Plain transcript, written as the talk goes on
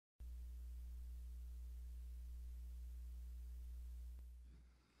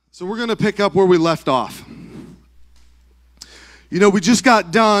So we're going to pick up where we left off. You know, we just got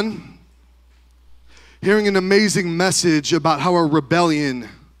done hearing an amazing message about how our rebellion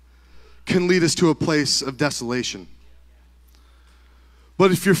can lead us to a place of desolation.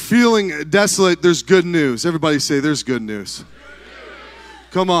 But if you're feeling desolate, there's good news. Everybody say, there's good news.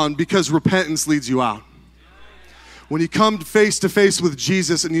 Come on, because repentance leads you out. When you come face to face with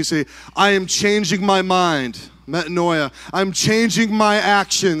Jesus and you say, I am changing my mind, metanoia, I'm changing my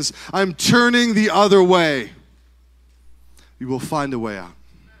actions, I'm turning the other way, you will find a way out.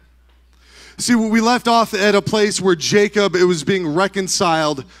 See, we left off at a place where Jacob, it was being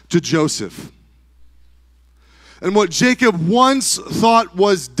reconciled to Joseph. And what Jacob once thought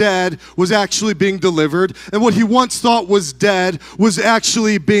was dead was actually being delivered. And what he once thought was dead was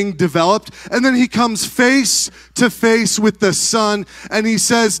actually being developed. And then he comes face to face with the son and he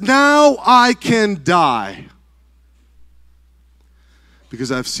says, now I can die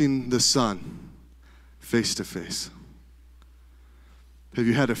because I've seen the son face to face. Have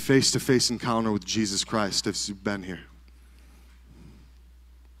you had a face-to-face encounter with Jesus Christ if you've been here?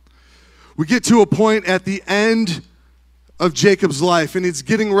 We get to a point at the end of Jacob's life, and he's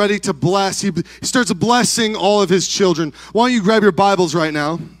getting ready to bless. He starts blessing all of his children. Why don't you grab your Bibles right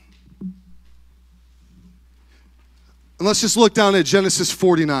now? And let's just look down at Genesis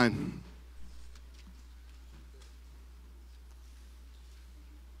 49.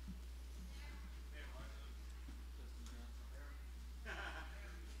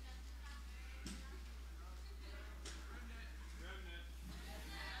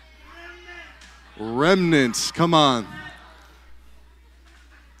 Remnants, come on.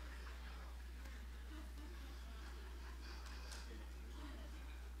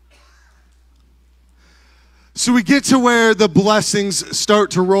 So we get to where the blessings start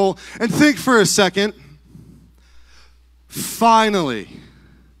to roll. And think for a second. Finally,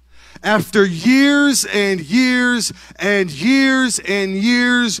 after years and years and years and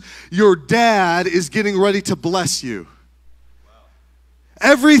years, your dad is getting ready to bless you.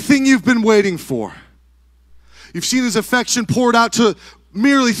 Everything you've been waiting for. You've seen his affection poured out to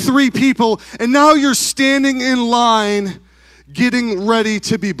merely 3 people, and now you're standing in line getting ready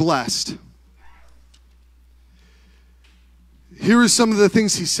to be blessed. Here are some of the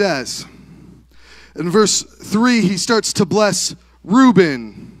things he says. In verse 3, he starts to bless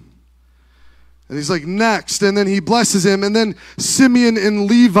Reuben. And he's like, next. And then he blesses him. And then Simeon and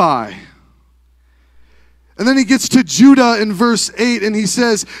Levi. And then he gets to Judah in verse 8, and he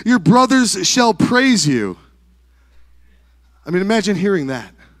says, your brothers shall praise you. I mean, imagine hearing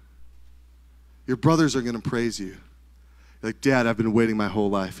that. Your brothers are going to praise you. You're like, Dad, I've been waiting my whole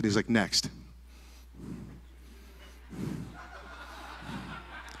life. And he's like, next.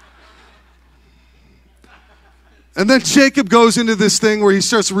 And then Jacob goes into this thing where he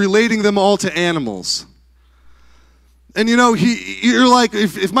starts relating them all to animals. And you know, you're like,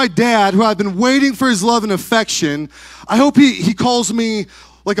 if my dad, who I've been waiting for his love and affection, I hope he calls me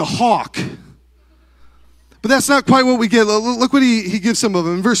like a hawk. But that's not quite what we get. Look what he gives some of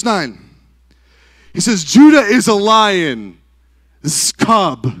them. In verse 9, he says, Judah is a lion, this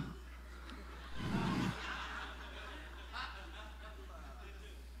cub.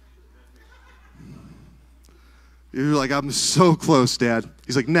 You're like, I'm so close, Dad.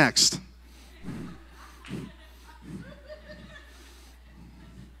 He's like, next.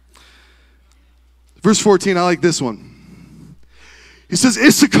 Verse 14, I like this one. He says,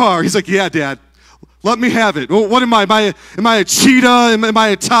 Issachar. He's like, yeah, Dad, let me have it. Well, what am I? Am I a cheetah? Am I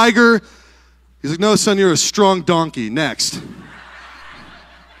a tiger? He's like, no, son, you're a strong donkey. Next.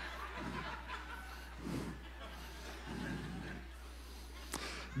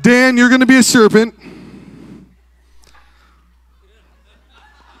 Dan, you're going to be a serpent.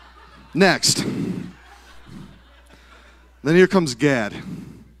 Next. Then here comes Gad.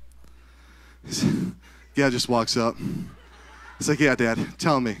 Gad just walks up. He's like, yeah, Dad,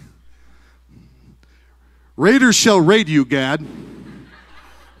 tell me. Raiders shall raid you, Gad.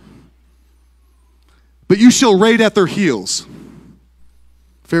 But you shall raid at their heels.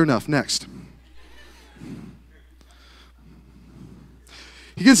 Fair enough. Next.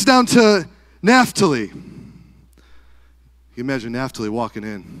 He gets down to Naphtali. You can imagine Naphtali walking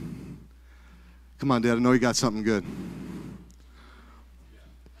in. Come on, Dad, I know you got something good.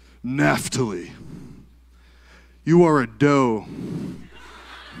 Naphtali, you are a doe.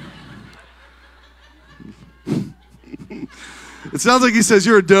 It sounds like he says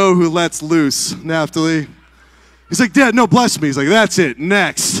you're a doe who lets loose, Naphtali. He's like, Dad, no, bless me. He's like, that's it,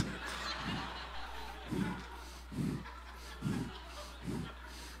 next.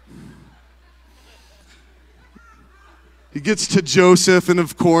 He gets to Joseph, and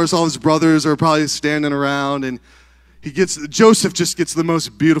of course, all his brothers are probably standing around, and Joseph just gets the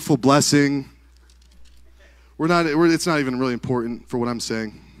most beautiful blessing. It's not even really important for what I'm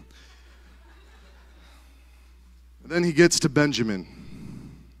saying. And then he gets to Benjamin.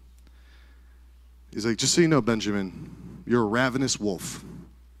 He's like, just so you know, Benjamin, you're a ravenous wolf.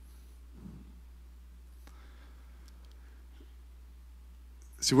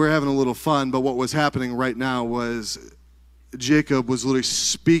 See, we're having a little fun, but what was happening right now was Jacob was literally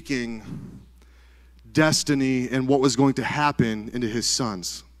speaking destiny and what was going to happen into his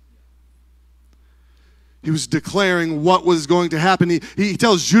sons. He was declaring what was going to happen. He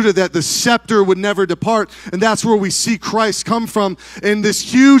tells Judah that the scepter would never depart, and that's where we see Christ come from in this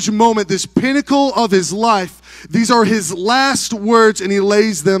huge moment, this pinnacle of his life. These are his last words, and he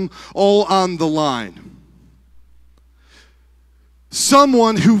lays them all on the line.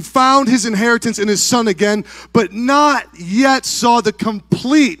 Someone who found his inheritance in his son again, but not yet saw the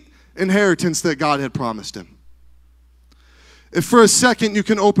complete inheritance that God had promised him. If for a second you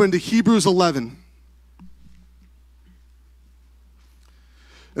can open to Hebrews 11.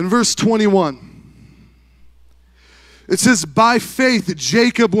 In verse 21, it says, by faith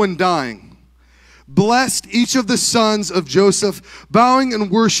Jacob, when dying, blessed each of the sons of Joseph, bowing in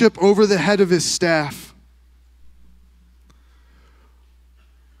worship over the head of his staff.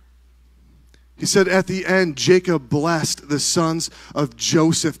 He said at the end, Jacob blessed the sons of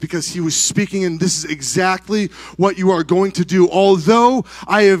Joseph because he was speaking, and this is exactly what you are going to do. Although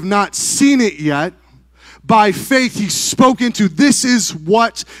I have not seen it yet, by faith he spoke into, this is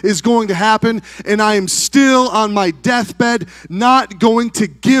what is going to happen, and I am still on my deathbed, not going to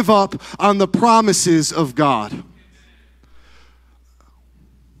give up on the promises of God.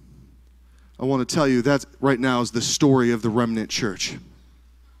 I want to tell you that right now is the story of the remnant church.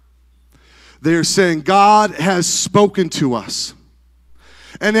 They're saying, God has spoken to us.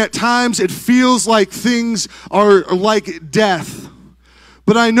 And at times it feels like things are like death.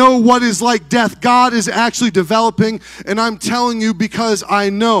 But I know what is like death. God is actually developing, and I'm telling you because I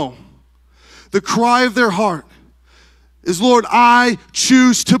know the cry of their heart is, Lord, I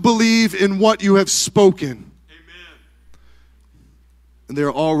choose to believe in what you have spoken. Amen. And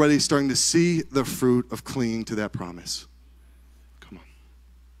they're already starting to see the fruit of clinging to that promise. Come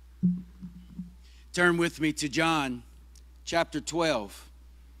on. Turn with me to John chapter 12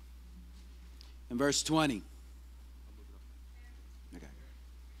 and verse 20. Okay.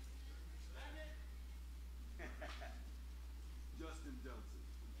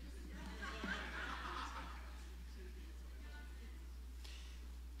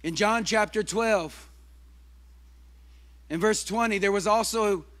 In John chapter 12 and verse 20, there was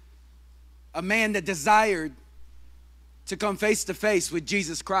also a man that desired to come face to face with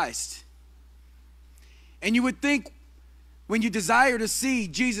Jesus Christ. And you would think when you desire to see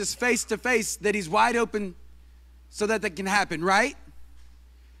Jesus face to face that he's wide open so that can happen, right?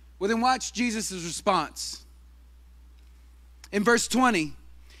 Well, then watch Jesus' response. In verse 20,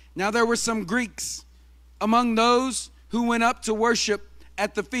 now there were some Greeks among those who went up to worship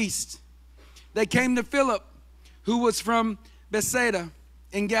at the feast. They came to Philip, who was from Bethsaida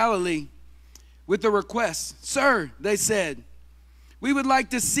in Galilee, with a request. Sir, they said, we would like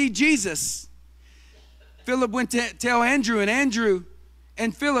to see Jesus. Philip went to tell Andrew, and Andrew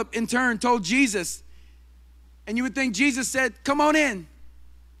and Philip in turn told Jesus. And you would think Jesus said, come on in.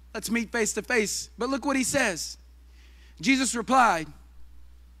 Let's meet face to face. But look what he says. Jesus replied,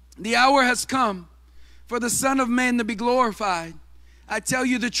 the hour has come for the Son of Man to be glorified. I tell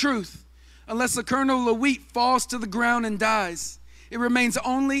you the truth, unless a kernel of wheat falls to the ground and dies, it remains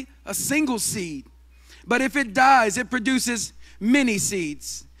only a single seed. But if it dies, it produces many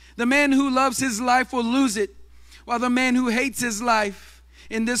seeds. The man who loves his life will lose it, while the man who hates his life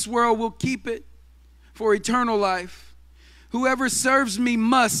in this world will keep it for eternal life. Whoever serves me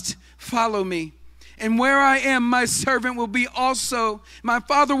must follow me. And where I am, my servant will be also. My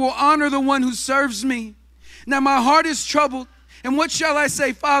Father will honor the one who serves me. Now my heart is troubled. And what shall I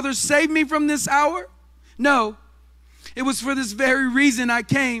say? Father, save me from this hour? No, it was for this very reason I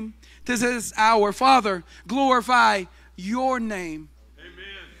came to this hour. Father, glorify your name. Amen.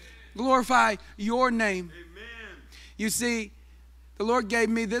 Glorify your name. Amen. You see, the Lord gave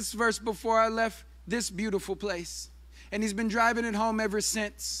me this verse before I left this beautiful place. And he's been driving it home ever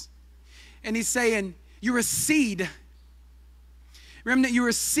since. And he's saying, you're a seed. Remnant, you're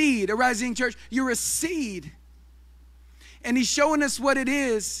a seed. A Rising Church, you're a seed. And he's showing us what it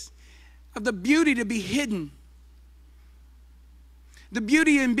is of the beauty to be hidden. The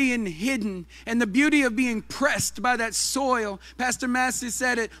beauty in being hidden and the beauty of being pressed by that soil. Pastor Massey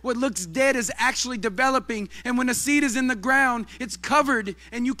said it, what looks dead is actually developing. And when a seed is in the ground, it's covered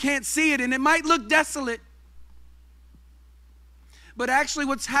and you can't see it. And it might look desolate. But actually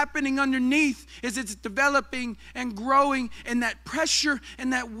what's happening underneath is it's developing and growing. And that pressure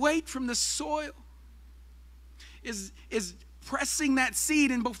and that weight from the soil is pressing that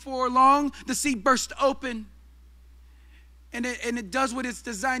seed. And before long, the seed bursts open. And it does what it's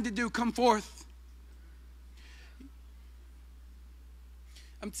designed to do, come forth.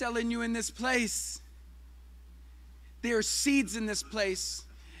 I'm telling you, in this place, there are seeds in this place,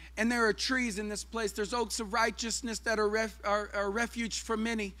 and there are trees in this place. There's oaks of righteousness that are refuge for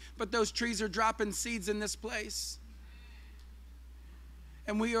many, but those trees are dropping seeds in this place.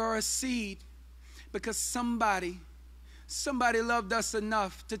 And we are a seed because somebody loved us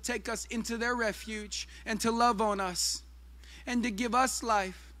enough to take us into their refuge and to love on us and to give us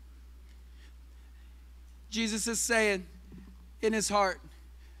life. Jesus is saying in his heart,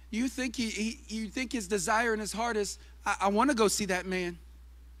 you think his desire in his heart is, I want to go see that man.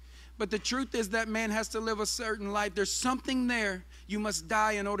 But the truth is that man has to live a certain life. There's something there. You must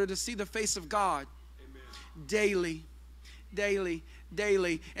die in order to see the face of God. Amen. Daily, daily,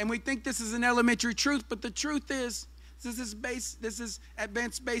 daily. And we think this is an elementary truth, but the truth is, this is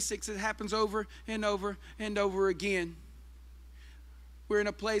advanced basics. It happens over and over and over again. We're in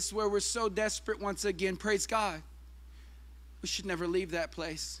a place where we're so desperate once again. Praise God. We should never leave that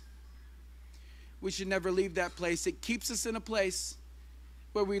place. We should never leave that place. It keeps us in a place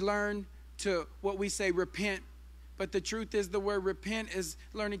where we learn to, what we say, repent. But the truth is, the word repent is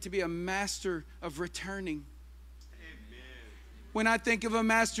learning to be a master of returning. Amen. When I think of a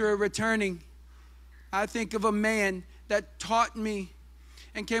master of returning, I think of a man that taught me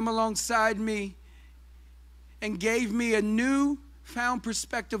and came alongside me and gave me a newfound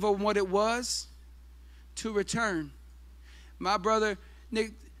perspective of what it was to return. My brother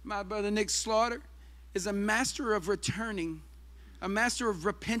Nick Slaughter is a master of returning, a master of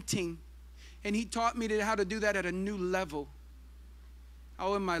repenting, and he taught me how to do that at a new level. I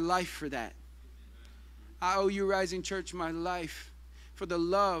owe him my life for that. I owe you, Rising Church, my life for the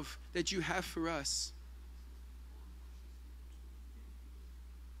love that you have for us.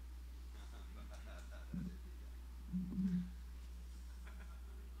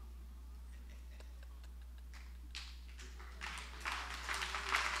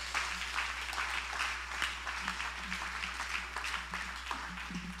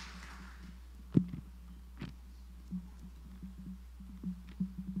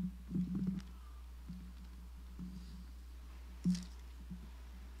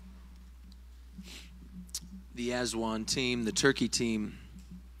 The Aswan team, the turkey team.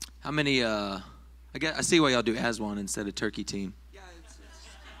 How many, I see why y'all do Aswan instead of turkey team. Yeah,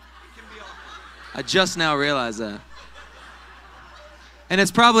 it can be all. I just now realized that. And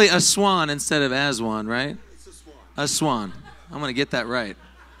it's probably a swan instead of Aswan, right? It's a swan. A swan. I'm going to get that right.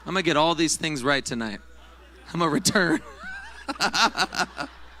 I'm going to get all these things right tonight. I'm going to return.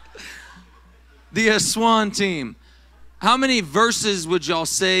 The Aswan team. How many verses would y'all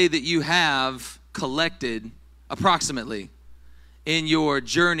say that you have collected approximately in your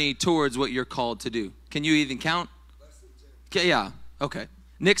journey towards what you're called to do? Can you even count? Okay, yeah, okay.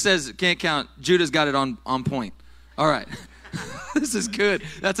 Nick says can't count. Judah's got it on point. All right. This is good.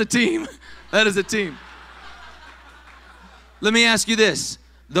 That's a team. That is a team. Let me ask you this.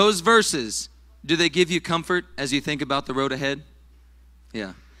 Those verses, do they give you comfort as you think about the road ahead?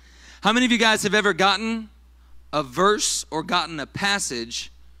 Yeah. How many of you guys have ever gotten a verse or gotten a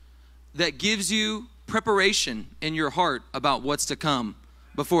passage that gives you preparation in your heart about what's to come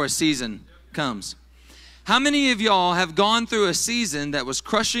before a season comes? How many of y'all have gone through a season that was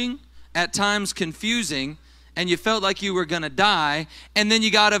crushing, at times confusing, and you felt like you were going to die, and then you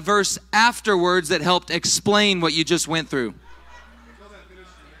got a verse afterwards that helped explain what you just went through?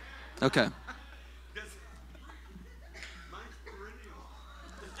 Okay.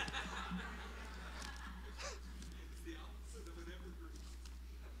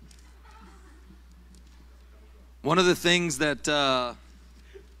 One of the things that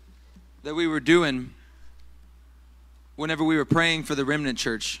we were doing whenever we were praying for the Remnant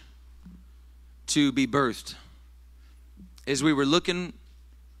Church to be birthed is we were looking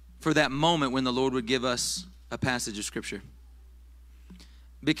for that moment when the Lord would give us a passage of Scripture,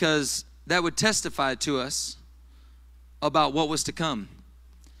 because that would testify to us about what was to come,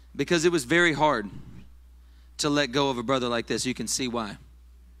 because it was very hard to let go of a brother like this. You can see why.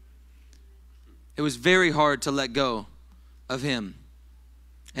 It was very hard to let go of him.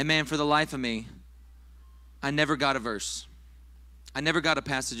 And man, for the life of me, I never got a verse. I never got a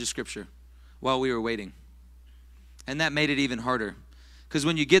passage of scripture while we were waiting. And that made it even harder. Because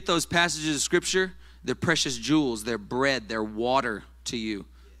when you get those passages of scripture, they're precious jewels, they're bread, they're water to you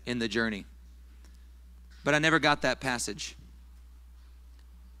in the journey. But I never got that passage.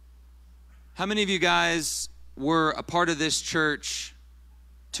 How many of you guys were a part of this church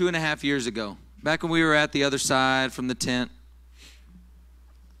 2.5 years ago? Back when we were at the other side from the tent.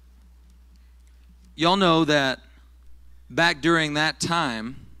 Y'all know that back during that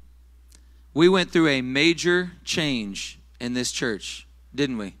time, we went through a major change in this church,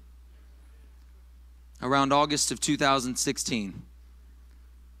 didn't we? Around August of 2016.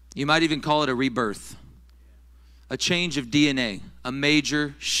 You might even call it a rebirth. A change of DNA, a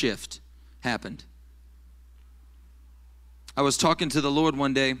major shift happened. I was talking to the Lord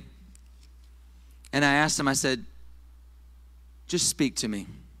one day, and I asked him, I said, just speak to me.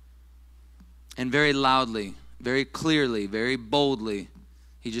 And very loudly, very clearly, very boldly,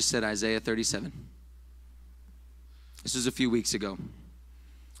 he just said Isaiah 37. This was a few weeks ago.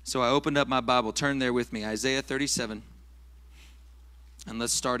 So I opened up my Bible, turn there with me, Isaiah 37. And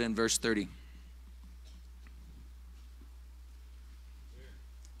let's start in verse 30.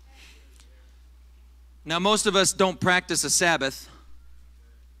 Now, most of us don't practice a Sabbath.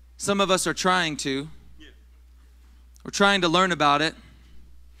 Some of us are trying to. We're trying to learn about it.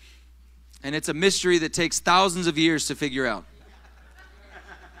 And it's a mystery that takes thousands of years to figure out.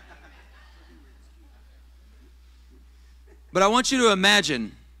 But I want you to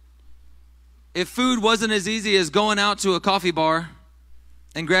imagine if food wasn't as easy as going out to a coffee bar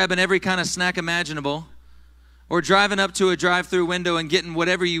and grabbing every kind of snack imaginable, or driving up to a drive-through window and getting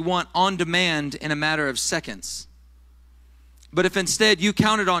whatever you want on demand in a matter of seconds. But if instead you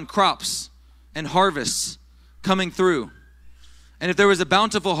counted on crops and harvests coming through, and if there was a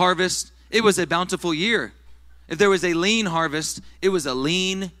bountiful harvest, it was a bountiful year. If there was a lean harvest, it was a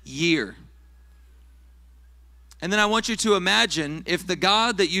lean year. And then I want you to imagine if the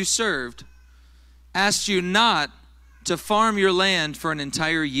God that you served asked you not to farm your land for an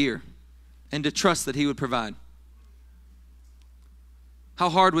entire year and to trust that he would provide. How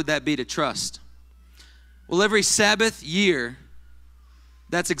hard would that be to trust? Well, every Sabbath year,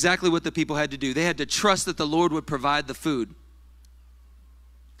 that's exactly what the people had to do. They had to trust that the Lord would provide the food.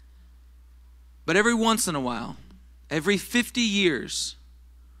 But every once in a while, every 50 years,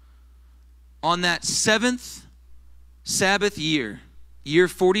 on that 7th Sabbath year, year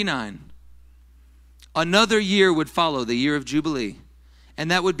 49, another year would follow, the year of Jubilee.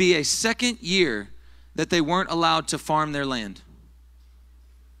 And that would be a second year that they weren't allowed to farm their land.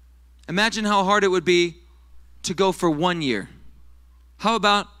 Imagine how hard it would be to go for 1 year. How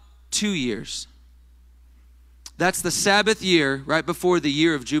about 2 years? That's the Sabbath year right before the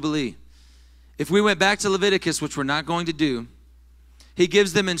year of Jubilee. If we went back to Leviticus, which we're not going to do, he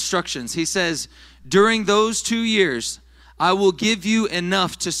gives them instructions. He says, during those 2 years, I will give you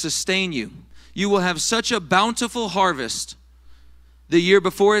enough to sustain you. You will have such a bountiful harvest the year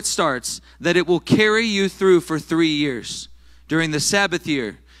before it starts that it will carry you through for 3 years. During the Sabbath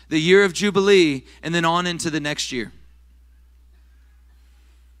year, the year of Jubilee, and then on into the next year.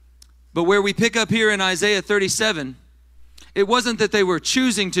 But where we pick up here in Isaiah 37, it wasn't that they were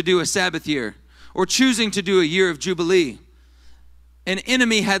choosing to do a Sabbath year or choosing to do a year of Jubilee. An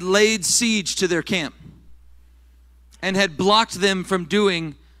enemy had laid siege to their camp and had blocked them from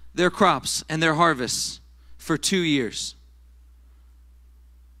doing their crops and their harvests for 2 years.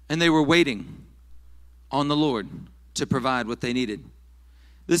 And they were waiting on the Lord to provide what they needed.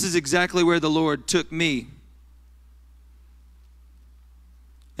 This is exactly where the Lord took me.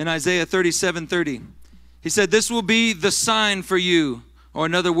 In Isaiah 37:30, he said, this will be the sign for you, or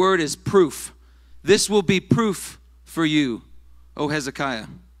another word is proof. This will be proof for you, O Hezekiah.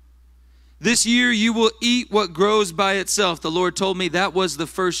 This year you will eat what grows by itself. The Lord told me that was the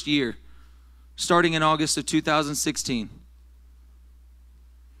first year, starting in August of 2016.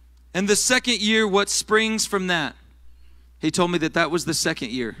 And the second year, what springs from that? He told me that that was the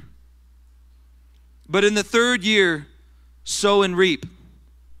second year. But in the third year, sow and reap.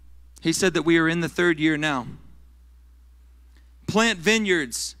 He said that we are in the third year now. Plant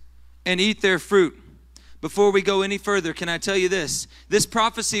vineyards and eat their fruit. Before we go any further, can I tell you this? This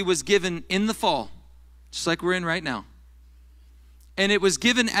prophecy was given in the fall, just like we're in right now. And it was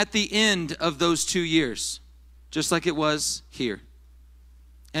given at the end of those 2 years, just like it was here.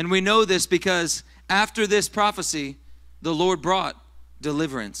 And we know this because after this prophecy, the Lord brought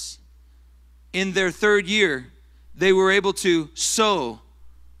deliverance. In their third year, they were able to sow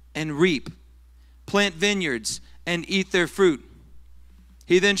and reap, plant vineyards and eat their fruit.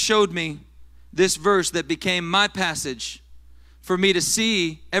 He then showed me this verse that became my passage for me to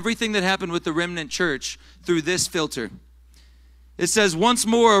see everything that happened with the remnant church through this filter. It says, once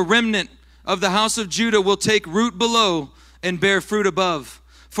more a remnant of the house of Judah will take root below and bear fruit above.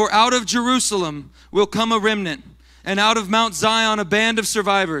 For out of Jerusalem will come a remnant, and out of Mount Zion a band of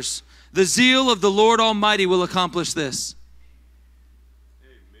survivors. The zeal of the Lord Almighty will accomplish this.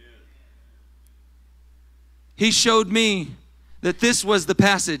 Amen. He showed me that this was the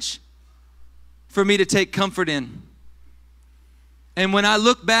passage for me to take comfort in. And when I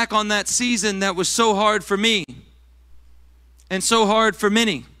look back on that season that was so hard for me and so hard for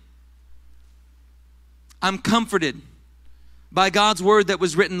many, I'm comforted by God's word that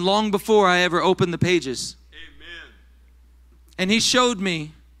was written long before I ever opened the pages. Amen. And he showed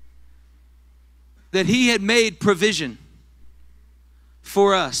me that he had made provision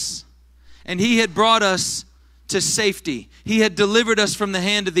for us. And he had brought us to safety. He had delivered us from the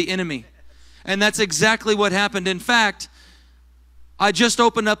hand of the enemy. And that's exactly what happened. In fact, I just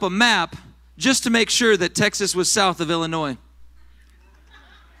opened up a map just to make sure that Texas was south of Illinois.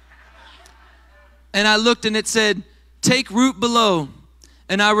 And I looked and it said, take root below.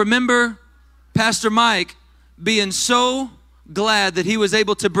 And I remember Pastor Mike being so glad that he was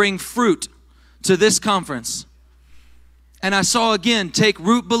able to bring fruit to this conference. And I saw again, take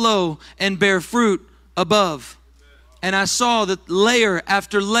root below and bear fruit above. And I saw that layer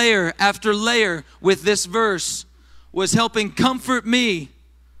after layer after layer with this verse was helping comfort me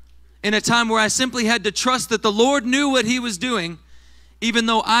in a time where I simply had to trust that the Lord knew what he was doing, even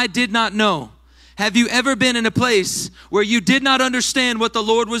though I did not know. Have you ever been in a place where you did not understand what the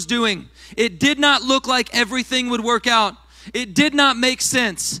Lord was doing? It did not look like everything would work out. It did not make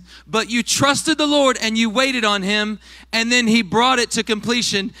sense, but you trusted the Lord and you waited on him, and then he brought it to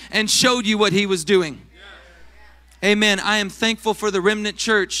completion and showed you what he was doing. Amen. I am thankful for the remnant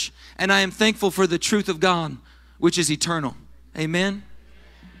church, and I am thankful for the truth of God, which is eternal. Amen.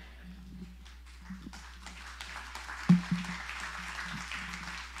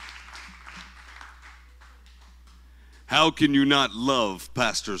 How can you not love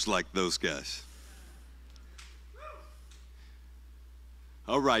pastors like those guys?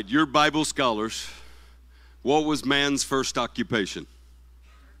 All right, you're Bible scholars. What was man's first occupation?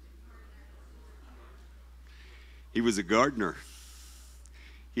 He was a gardener.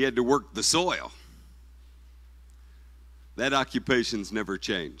 He had to work the soil. That occupation's never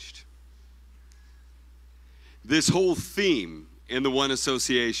changed. This whole theme in the One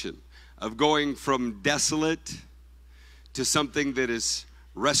Association of going from desolate to something that is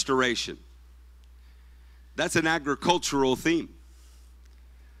restoration, that's an agricultural theme.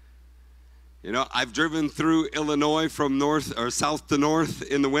 You know, I've driven through Illinois from north or south to north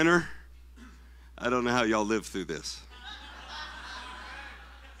in the winter. I don't know how y'all live through this.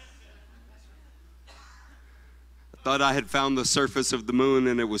 I thought I had found the surface of the moon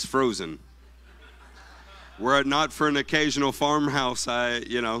and it was frozen. Were it not for an occasional farmhouse, I,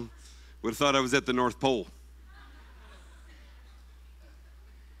 would have thought I was at the North Pole.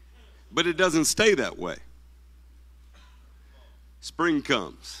 But it doesn't stay that way. Spring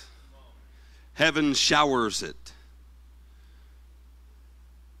comes. Heaven showers it.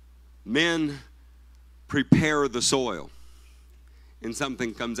 Men prepare the soil, and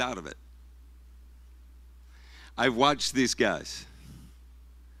something comes out of it. I've watched these guys,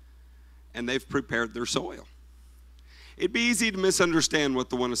 and they've prepared their soil. It'd be easy to misunderstand what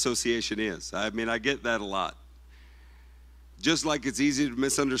the One Association is. I mean, I get that a lot. Just like it's easy to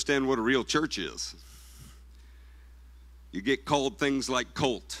misunderstand what a real church is. You get called things like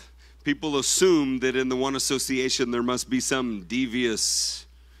cult. People assume that in the One Association there must be some devious,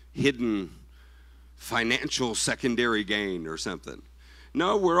 hidden, financial secondary gain or something.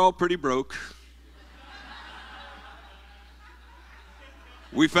 No, we're all pretty broke.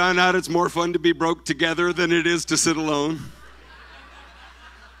 We found out it's more fun to be broke together than it is to sit alone.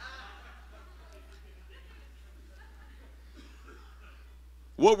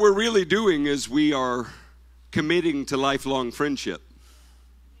 What we're really doing is we are committing to lifelong friendship.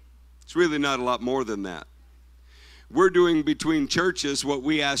 It's really not a lot more than that. We're doing between churches what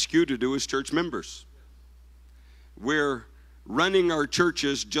we ask you to do as church members. We're running our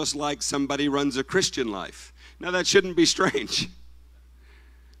churches just like somebody runs a Christian life. Now that shouldn't be strange.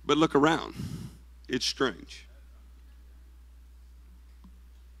 But look around. It's strange.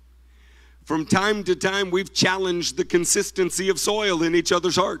 From time to time, we've challenged the consistency of soil in each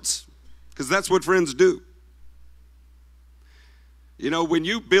other's hearts, because that's what friends do. You know, when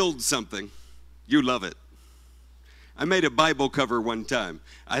you build something, you love it. I made a Bible cover one time.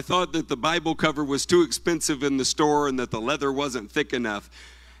 I thought that the Bible cover was too expensive in the store and that the leather wasn't thick enough.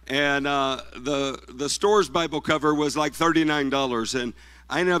 And the store's Bible cover was like $39, and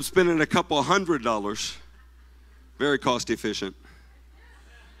I ended up spending a couple $100. Very cost efficient.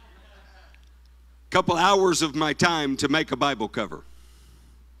 Couple hours of my time to make a Bible cover.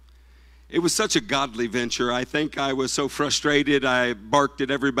 It was such a godly venture. I think I was so frustrated, I barked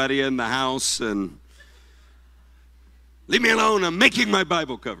at everybody in the house and, leave me alone, I'm making my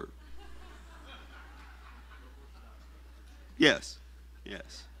Bible cover. Yes,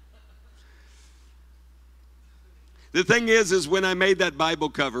 yes. The thing is when I made that Bible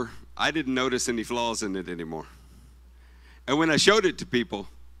cover, I didn't notice any flaws in it anymore. And when I showed it to people,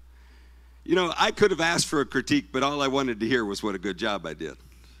 you know, I could have asked for a critique, but all I wanted to hear was what a good job I did.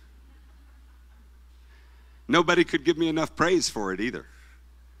 Nobody could give me enough praise for it either.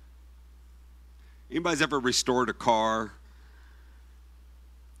 Anybody's ever restored a car,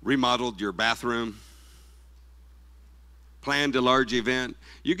 remodeled your bathroom, planned a large event?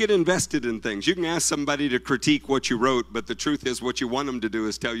 You get invested in things. You can ask somebody to critique what you wrote, but the truth is what you want them to do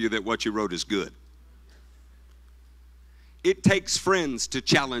is tell you that what you wrote is good. It takes friends to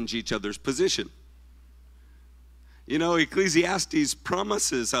challenge each other's position. You know, Ecclesiastes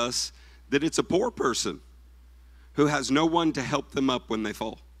promises us that it's a poor person who has no one to help them up when they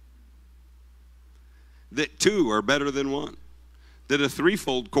fall. That two are better than one. That a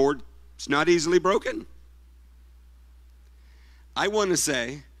threefold cord is not easily broken. I want to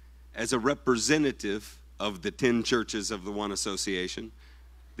say, as a representative of the 10 churches of the One Association,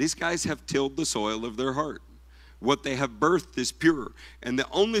 these guys have tilled the soil of their heart. What they have birthed is pure. And the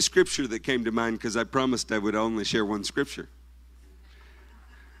only scripture that came to mind, because I promised I would only share one scripture,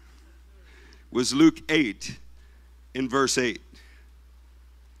 was Luke 8 in verse 8.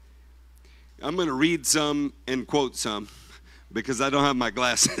 I'm going to read some and quote some because I don't have my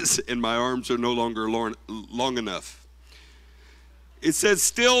glasses and my arms are no longer long enough. It says,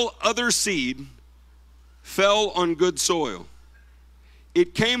 still other seed fell on good soil.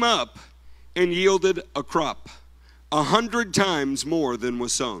 It came up and yielded a crop 100 times more than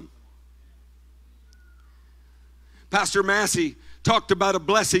was sown. Pastor Massey talked about a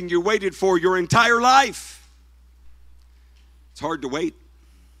blessing you waited for your entire life. It's hard to wait,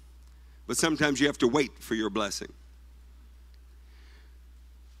 but sometimes you have to wait for your blessing.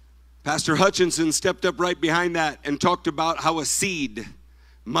 Pastor Hutchinson stepped up right behind that and talked about how a seed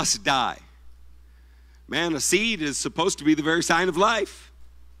must die. Man, a seed is supposed to be the very sign of life.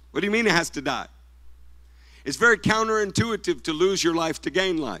 What do you mean it has to die? It's very counterintuitive to lose your life to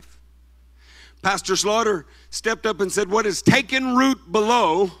gain life. Pastor Slaughter stepped up and said, what is taken root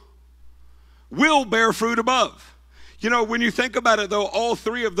below will bear fruit above. You know, when you think about it, though, all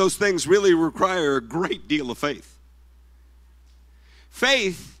three of those things really require a great deal of faith.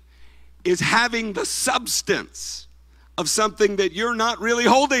 Faith is having the substance of something that you're not really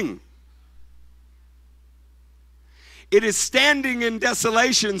holding. It is standing in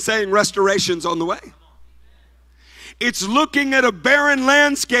desolation saying restoration's on the way. It's looking at a barren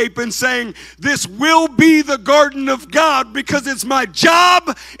landscape and saying, this will be the garden of God because it's my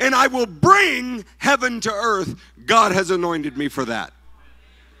job and I will bring heaven to earth. God has anointed me for that.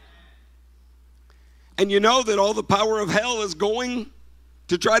 And you know that all the power of hell is going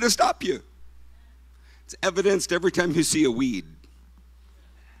to try to stop you. It's evidenced every time you see a weed.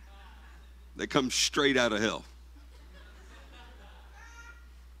 They come straight out of hell.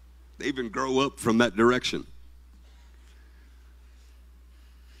 They even grow up from that direction.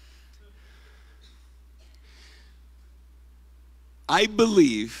 I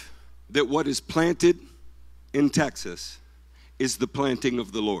believe that what is planted in Texas is the planting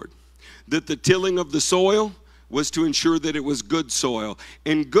of the Lord. That the tilling of the soil was to ensure that it was good soil.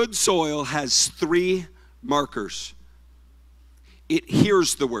 And good soil has 3 markers. It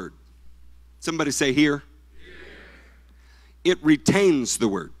hears the word. Somebody say hear. It retains the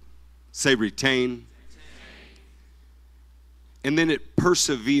word. Say retain. And then it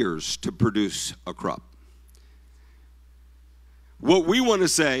perseveres to produce a crop. What we want to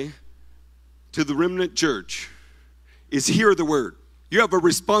say to the remnant church is hear the word. You have a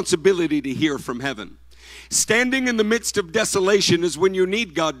responsibility to hear from heaven. Standing in the midst of desolation is when you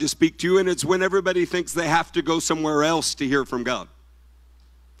need God to speak to you, and it's when everybody thinks they have to go somewhere else to hear from God.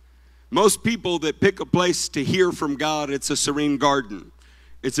 Most people that pick a place to hear from God, it's a serene garden.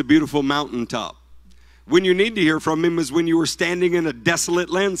 It's a beautiful mountaintop. When you need to hear from him is when you are standing in a desolate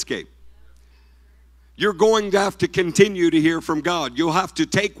landscape. You're going to have to continue to hear from God. You'll have to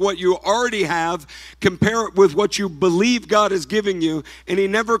take what you already have, compare it with what you believe God is giving you, and he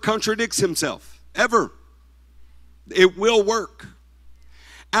never contradicts himself, ever. It will work.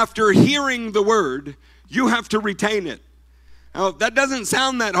 After hearing the word, you have to retain it. Now, that doesn't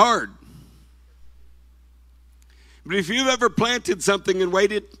sound that hard. But if you've ever planted something and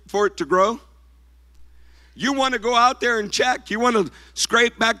waited for it to grow, you want to go out there and check. You want to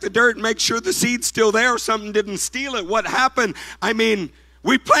scrape back the dirt and make sure the seed's still there or something didn't steal it. What happened? I mean,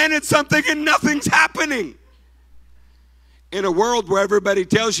 we planted something and nothing's happening. In a world where everybody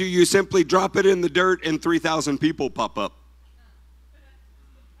tells you, you simply drop it in the dirt and 3,000 people pop up.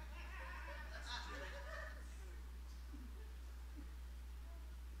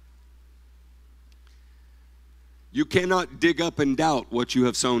 You cannot dig up and doubt what you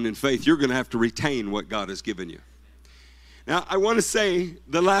have sown in faith. You're going to have to retain what God has given you. Now, I want to say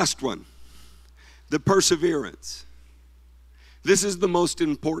the last one, the perseverance. This is the most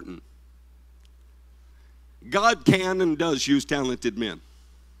important. God can and does use talented men.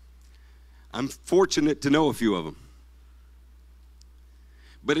 I'm fortunate to know a few of them.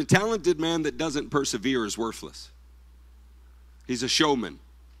 But a talented man that doesn't persevere is worthless. He's a showman.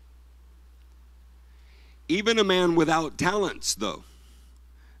 Even a man without talents, though,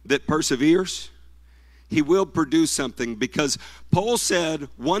 that perseveres, he will produce something, because Paul said,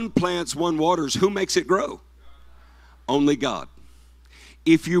 one plants, one waters. Who makes it grow? Only God.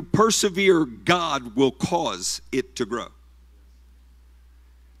 If you persevere, God will cause it to grow.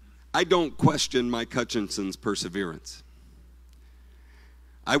 I don't question Mike Hutchinson's perseverance.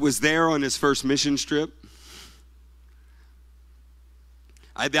 I was there on his first mission trip.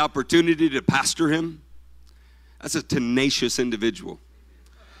 I had the opportunity to pastor him. That's a tenacious individual.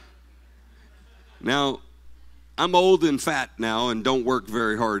 Now, I'm old and fat now and don't work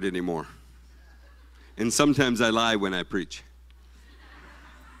very hard anymore. And sometimes I lie when I preach.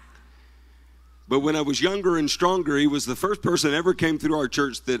 But when I was younger and stronger, he was the first person that ever came through our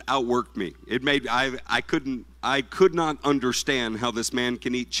church that outworked me. It made I could not understand how this man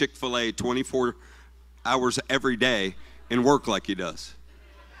can eat Chick-fil-A 24 hours every day and work like he does.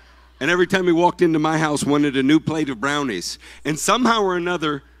 And every time he walked into my house, wanted a new plate of brownies. And somehow or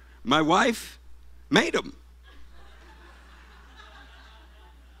another, my wife made them.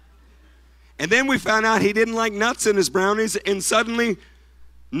 And then we found out he didn't like nuts in his brownies, and suddenly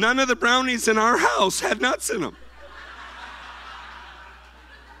none of the brownies in our house had nuts in them.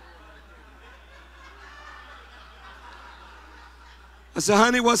 I said,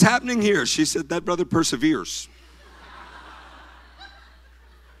 honey, what's happening here? She said, that brother perseveres.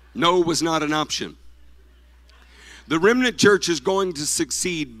 No was not an option. The remnant church is going to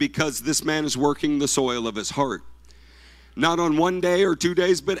succeed because this man is working the soil of his heart. Not on one day or 2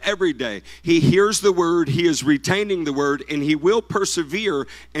 days, but every day. He hears the word, he is retaining the word, and he will persevere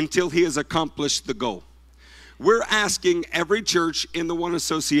until he has accomplished the goal. We're asking every church in the One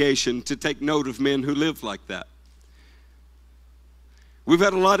Association to take note of men who live like that. We've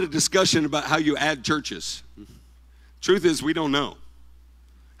had a lot of discussion about how you add churches. Truth is, we don't know.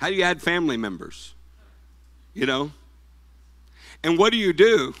 How do you add family members? You know? And what do you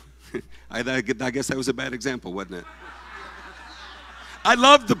do? I guess that was a bad example, wasn't it? I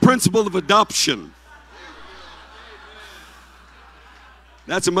love the principle of adoption.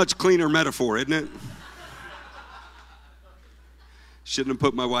 That's a much cleaner metaphor, isn't it? Shouldn't have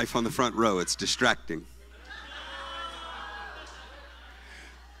put my wife on the front row. It's distracting.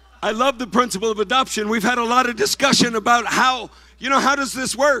 I love the principle of adoption. We've had a lot of discussion about how does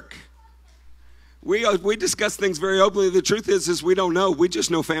this work? We discuss things very openly. The truth is we don't know. We just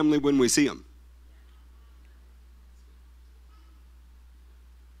know family when we see them.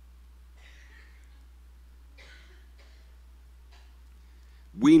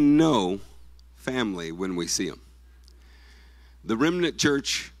 We know family when we see them. The remnant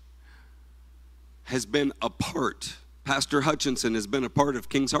church has been a part. Pastor Hutchinson has been a part of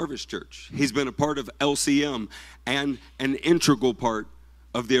King's Harvest Church. He's been a part of LCM and an integral part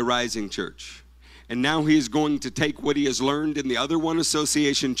of the Arising Church. And now he is going to take what he has learned in the other One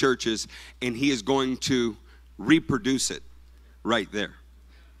Association churches, and he is going to reproduce it right there.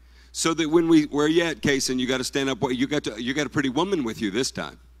 So that where you at, Kason, you got to stand up. You got a pretty woman with you this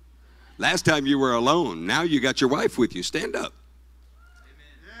time. Last time you were alone. Now you got your wife with you. Stand up.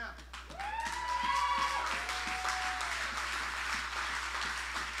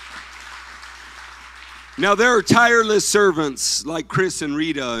 Now, there are tireless servants like Chris and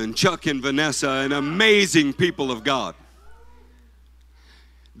Rita and Chuck and Vanessa and amazing people of God.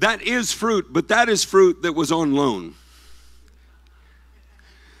 That is fruit, but that is fruit that was on loan.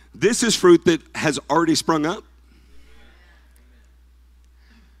 This is fruit that has already sprung up.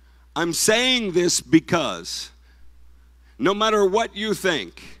 I'm saying this because no matter what you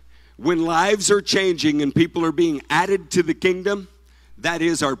think, when lives are changing and people are being added to the kingdom, that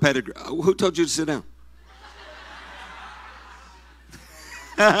is our pedigree. Who told you to sit down?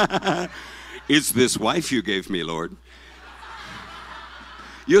 It's this wife you gave me, Lord.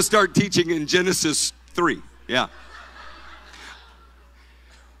 You'll start teaching in Genesis 3. Yeah.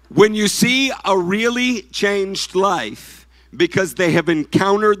 When you see a really changed life because they have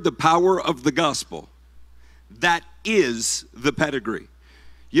encountered the power of the gospel, that is the pedigree.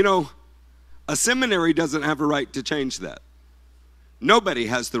 You know, a seminary doesn't have a right to change that. Nobody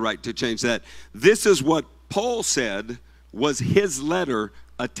has the right to change that. This is what Paul said was his letter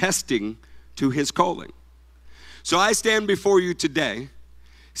attesting to his calling. So I stand before you today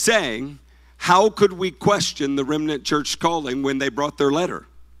saying, how could we question the Remnant Church calling when they brought their letter?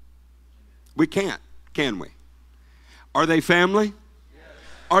 We can't, can we? Are they family? Yes.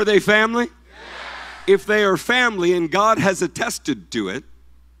 Are they family? Yes. If they are family and God has attested to it,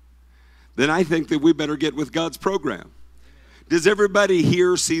 then I think that we better get with God's program. Does everybody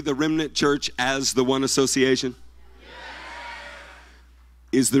here see the Remnant Church as the one association? Yes.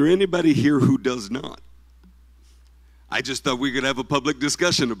 Is there anybody here who does not? I just thought we could have a public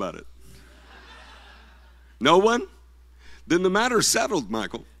discussion about it. No one? Then the matter's settled,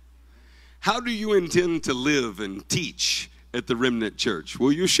 Michael. How do you intend to live and teach at the Remnant Church?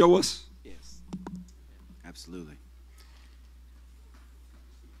 Will you show us? Yes, absolutely.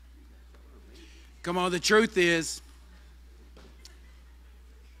 Come on, the truth is,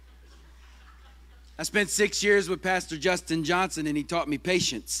 I spent 6 years with Pastor Justin Johnson, and he taught me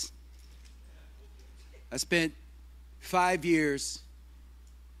patience. I spent 5 years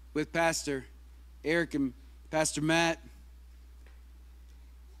with Pastor Eric and Pastor Matt,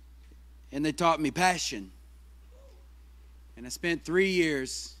 and they taught me passion. And I spent 3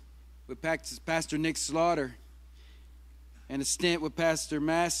 years with Pastor Nick Slaughter and a stint with Pastor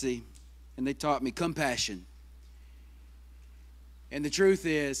Massey, and they taught me compassion. And the truth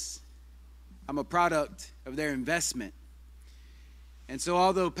is, I'm a product of their investment. And so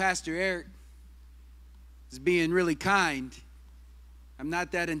although Pastor Eric is being really kind, I'm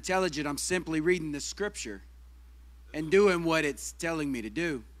not that intelligent. I'm simply reading the scripture and doing what it's telling me to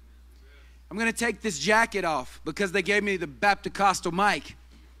do. I'm going to take this jacket off because they gave me the Baptist mic.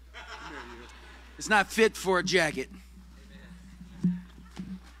 It's not fit for a jacket.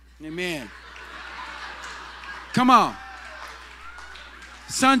 Amen. Come on.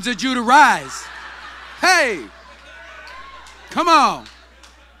 Sons of Judah, rise. Hey. Come on.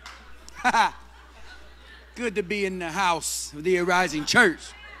 Good to be in the house of the Arising Church.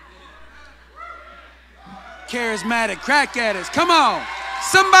 Charismatic crack at us. Come on.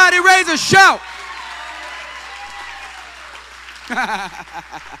 Somebody raise a shout.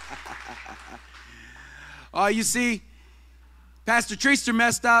 Oh, you see, Pastor Treaster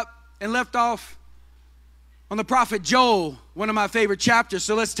messed up and left off on the prophet Joel, one of my favorite chapters.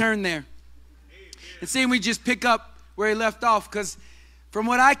 So let's turn there and see if we just pick up where he left off, because from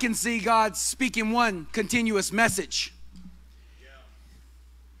what I can see, God's speaking one continuous message.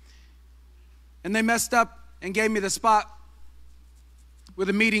 And they messed up and gave me the spot with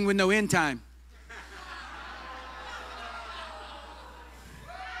a meeting with no end time.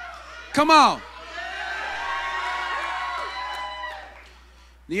 Come on.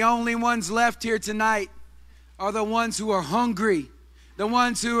 The only ones left here tonight are the ones who are hungry, the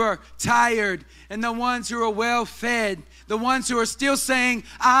ones who are tired, and the ones who are well fed, the ones who are still saying,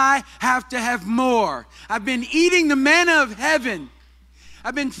 I have to have more. I've been eating the manna of heaven.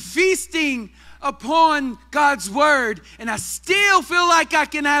 I've been feasting upon God's word, and I still feel like I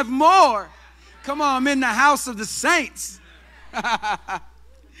can have more. Come on, I'm in the house of the saints.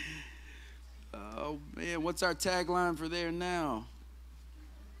 Oh man, what's our tagline for there now?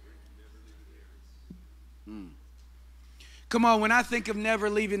 Come on, when I think of never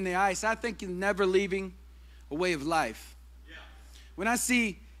leaving the ice, I think of never leaving a way of life. When I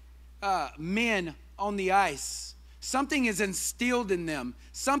see men on the ice, something is instilled in them.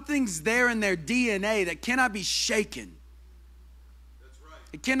 Something's there in their DNA that cannot be shaken. That's right.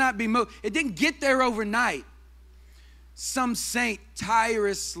 It cannot be moved. It didn't get there overnight. Some saint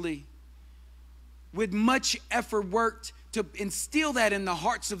tirelessly, with much effort, worked to instill that in the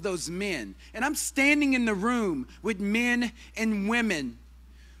hearts of those men. And I'm standing in the room with men and women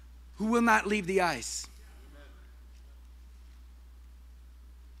who will not leave the ice.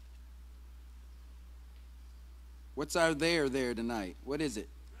 What's our there tonight? What is it?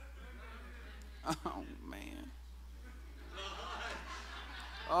 Oh, man.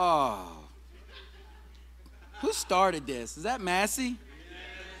 Oh. Who started this? Is that Massey?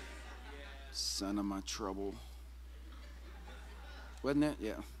 Son of my trouble. Wasn't it?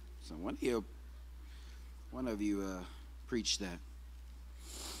 Yeah. So one of you preached that.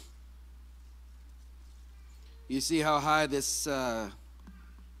 You see how high this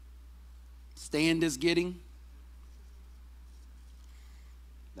stand is getting.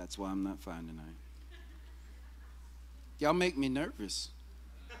 That's why I'm not fine tonight. Y'all make me nervous.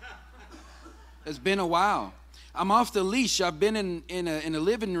 It's been a while. I'm off the leash. I've been in a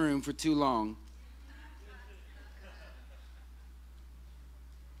living room for too long.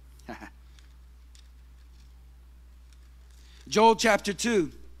 Joel chapter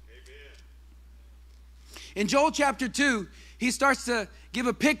 2. In Joel chapter 2, he starts to give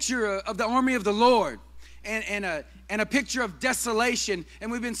a picture of the army of the Lord and a picture of desolation.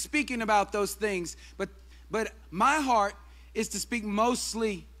 And we've been speaking about those things. But my heart is to speak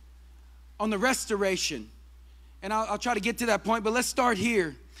mostly on the restoration. And I'll try to get to that point, but let's start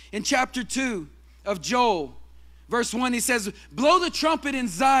here. In chapter 2 of Joel, verse 1, he says, blow the trumpet in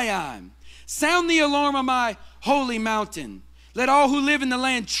Zion. Sound the alarm on my holy mountain. Let all who live in the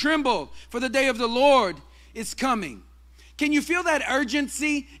land tremble, for the day of the Lord is coming. Can you feel that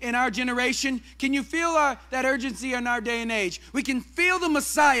urgency in our generation? Can you feel that urgency in our day and age? We can feel the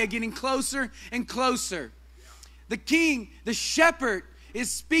Messiah getting closer and closer. The king, the shepherd, is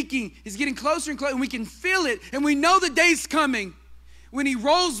speaking. He's getting closer and closer, and we can feel it. And we know the day's coming when he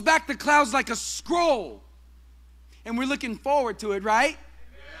rolls back the clouds like a scroll. And we're looking forward to it, right?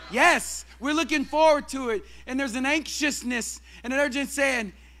 Yes, we're looking forward to it. And there's an anxiousness and an urgency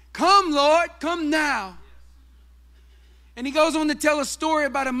saying, come, Lord, come now. And he goes on to tell a story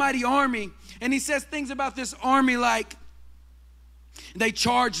about a mighty army. And he says things about this army like, they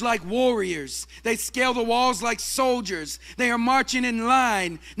charge like warriors. They scale the walls like soldiers. They are marching in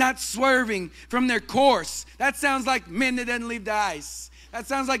line, not swerving from their course. That sounds like men that doesn't leave the ice. That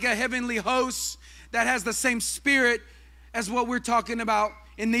sounds like a heavenly host that has the same spirit as what we're talking about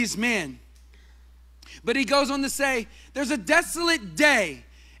in these men. But he goes on to say, there's a desolate day,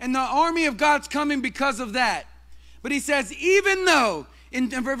 and the army of God's coming because of that. But he says, even though, in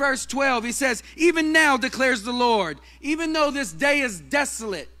verse 12, he says, even now declares the Lord, even though this day is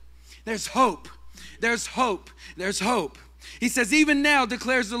desolate, there's hope. There's hope. There's hope. He says, even now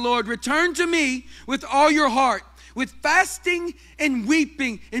declares the Lord, return to me with all your heart, with fasting and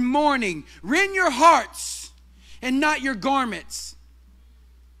weeping and mourning. Rend your hearts and not your garments.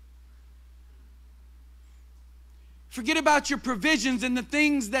 Forget about your provisions and the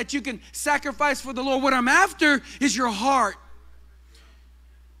things that you can sacrifice for the Lord. What I'm after is your heart.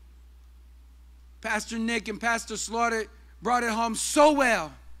 Pastor Nick and Pastor Slaughter brought it home so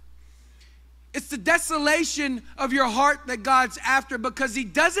well. It's the desolation of your heart that God's after, because he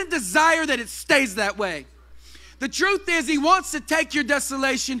doesn't desire that it stays that way. The truth is, he wants to take your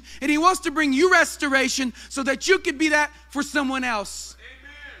desolation and he wants to bring you restoration so that you can be that for someone else.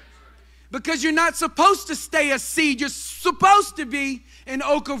 Because you're not supposed to stay a seed. You're supposed to be an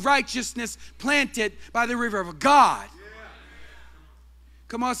oak of righteousness planted by the river of God.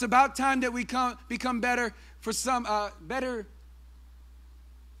 Come on, it's about time that we become better for some, better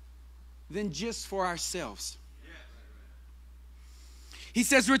than just for ourselves. He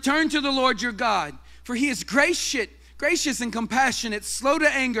says, return to the Lord your God, for he is gracious and compassionate, slow to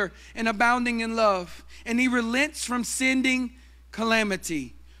anger and abounding in love. And he relents from sending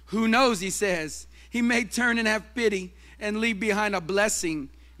calamity. Who knows, he says, he may turn and have pity and leave behind a blessing,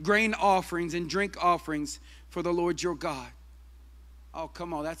 grain offerings and drink offerings for the Lord your God. Oh,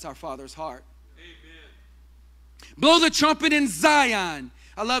 come on, that's our Father's heart. Amen. Blow the trumpet in Zion.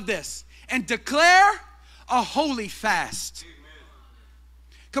 I love this. And declare a holy fast. Amen.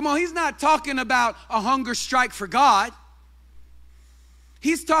 Come on, he's not talking about a hunger strike for God.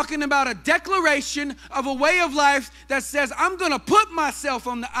 He's talking about a declaration of a way of life that says, I'm going to put myself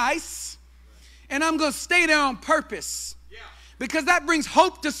on the ice and I'm going to stay there on purpose. Because that brings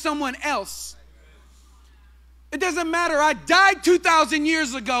hope to someone else. It doesn't matter. I died 2,000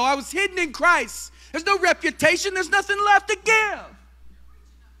 years ago. I was hidden in Christ. There's no reputation. There's nothing left to give.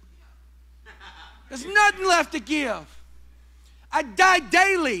 There's nothing left to give. I die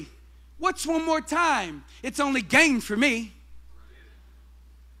daily. What's one more time? It's only gain for me.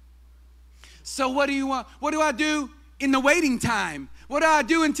 So what do you want? What do I do in the waiting time? What do I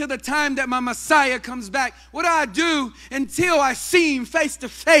do until the time that my Messiah comes back? What do I do until I see him face to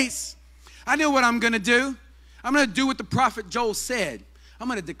face? I know what I'm going to do. I'm going to do what the prophet Joel said. I'm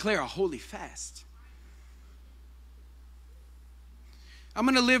going to declare a holy fast. I'm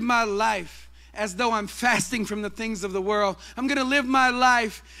going to live my life as though I'm fasting from the things of the world. I'm going to live my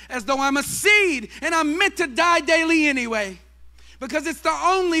life as though I'm a seed and I'm meant to die daily anyway. Because it's the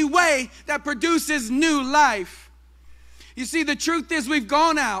only way that produces new life. You see, the truth is we've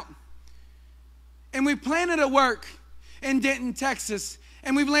gone out and we planted a work in Denton, Texas,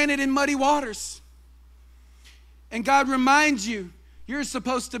 and we've landed in muddy waters. And God reminds you You're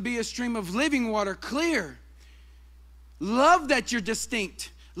supposed to be a stream of living water, clear. Love that you're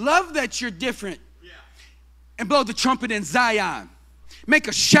distinct. Love that you're different. And blow the trumpet in Zion. Make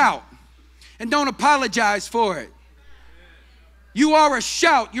a shout. And don't apologize for it. You are a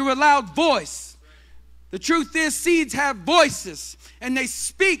shout. You're a loud voice. The truth is, seeds have voices. And they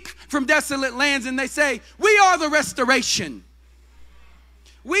speak from desolate lands. And they say, we are the restoration.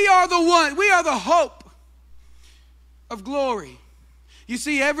 We are the one. We are the hope of glory. You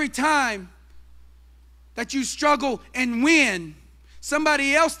see, every time that you struggle and win,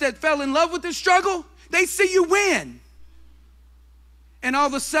 somebody else that fell in love with the struggle, they see you win. And all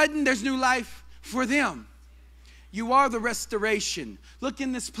of a sudden, there's new life for them. You are the restoration. Look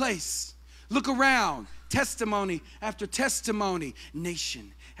in this place. Look around. Testimony after testimony.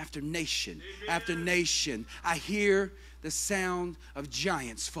 Nation after nation after nation. I hear the sound of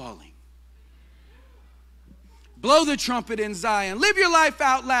giants falling. Blow the trumpet in Zion. Live your life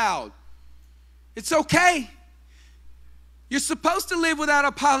out loud. It's okay. You're supposed to live without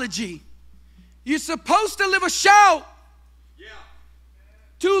apology. You're supposed to live a shout. Yeah.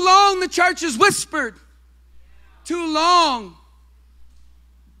 Too long the church has whispered. Too long.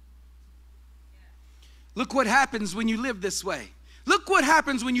 Look what happens when you live this way. Look what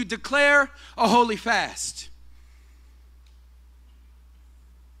happens when you declare a holy fast.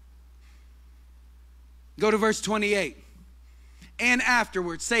 Go to verse 28. And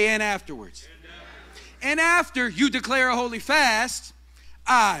afterwards, say and afterwards. And after you declare a holy fast,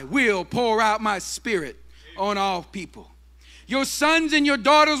 I will pour out my spirit on all people. Your sons and your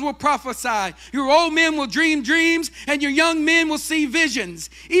daughters will prophesy. Your old men will dream dreams, and your young men will see visions.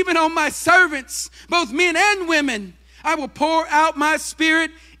 Even on my servants, both men and women, I will pour out my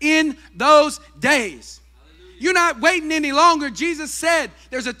spirit in those days. You're not waiting any longer. Jesus said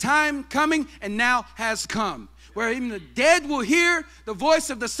there's a time coming and now has come where even the dead will hear the voice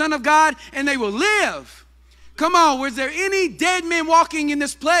of the Son of God and they will live. Come on, was there any dead men walking in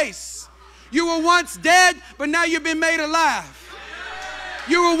this place? You were once dead, but now you've been made alive.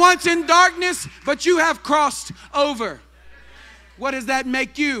 You were once in darkness, but you have crossed over. What does that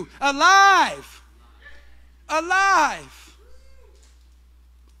make you? Alive. Alive.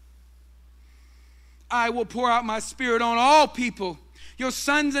 I will pour out my spirit on all people. Your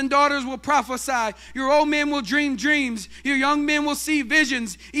sons and daughters will prophesy. Your old men will dream dreams. Your young men will see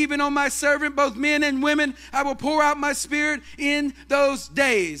visions. Even on my servant, both men and women, I will pour out my spirit in those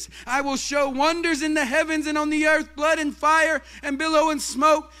days. I will show wonders in the heavens and on the earth, blood and fire and billow and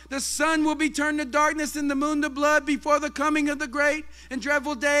smoke. The sun will be turned to darkness and the moon to blood before the coming of the great and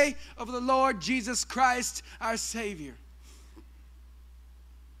dreadful day of the Lord Jesus Christ, our Savior.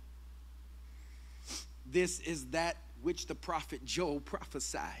 This is that which the prophet Joel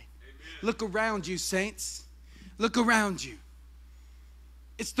prophesied. Amen. Look around you, saints. Look around you.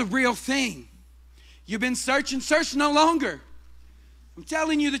 It's the real thing. You've been searching, search no longer. I'm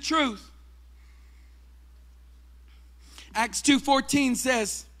telling you the truth. Acts 2:14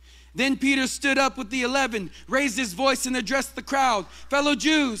 says, then Peter stood up with the 11, raised his voice and addressed the crowd. Fellow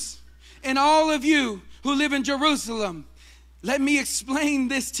Jews, and all of you who live in Jerusalem, let me explain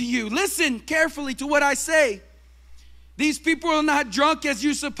this to you. Listen carefully to what I say. These people are not drunk as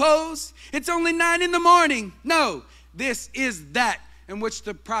you suppose. It's only 9 a.m. No, this is that in which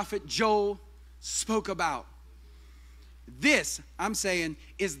the prophet Joel spoke about. This, I'm saying,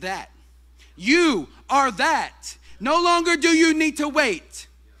 is that. You are that. No longer do you need to wait.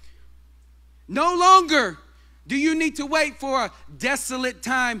 No longer do you need to wait for a desolate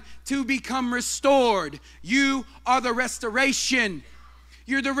time to become restored. You are the restoration.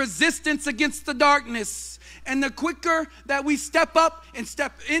 You're the resistance against the darkness. And the quicker that we step up and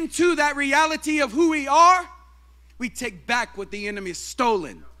step into that reality of who we are, we take back what the enemy has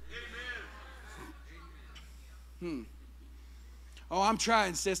stolen. Oh, I'm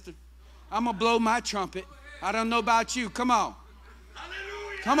trying, sister. I'm going to blow my trumpet. I don't know about you. Come on.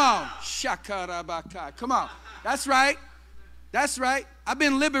 Come on. Shakarabaka. Come on. That's right. That's right. I've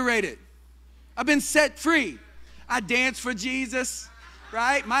been liberated. I've been set free. I dance for Jesus,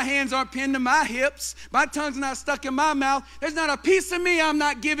 right? My hands aren't pinned to my hips. My tongue's not stuck in my mouth. There's not a piece of me I'm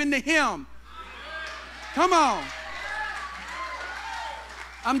not giving to him. Come on.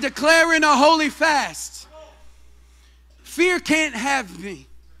 I'm declaring a holy fast. Fear can't have me.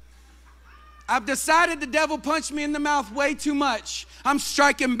 I've decided the devil punched me in the mouth way too much. I'm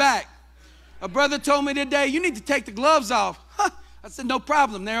striking back. A brother told me today, you need to take the gloves off. I said, no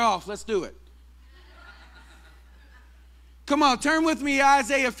problem. They're off. Let's do it. Come on, turn with me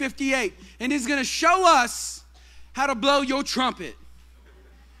Isaiah 58. And he's going to show us how to blow your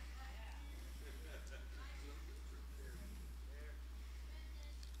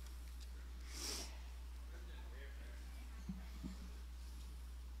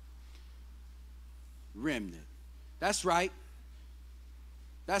remnant. That's right.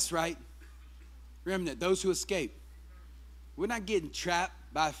 That's right. Remnant, those who escape. We're not getting trapped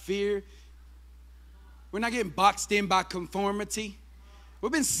by fear. We're not getting boxed in by conformity.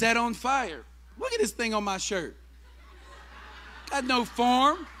 We've been set on fire. Look at this thing on my shirt. Got no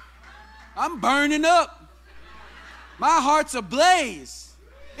form. I'm burning up. My heart's ablaze.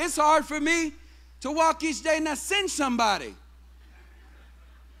 It's hard for me to walk each day and not send somebody.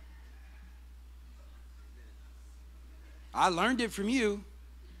 I learned it from you.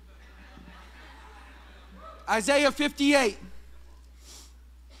 Isaiah 58.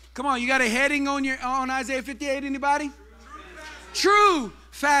 Come on, you got a heading on Isaiah 58, anybody? True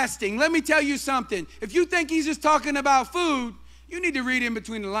fasting. Let me tell you something. If you think he's just talking about food, you need to read in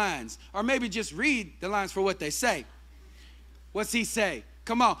between the lines. Or maybe just read the lines for what they say. What's he say?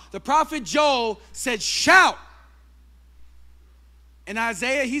 Come on. The prophet Joel said, shout. In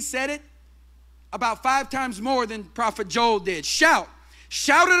Isaiah, he said it about 5 times more than prophet Joel did. Shout.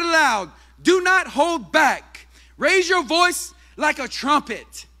 Shout it aloud. Do not hold back. Raise your voice like a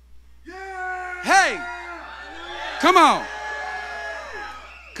trumpet. Yeah. Hey. Come on.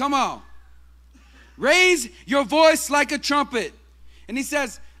 Come on. Raise your voice like a trumpet. And he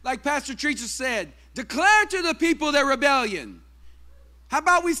says, like Pastor Treacher said, declare to the people their rebellion. How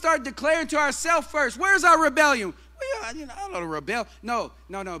about we start declaring to ourselves first? Where's our rebellion? Well, I don't know to rebel. No,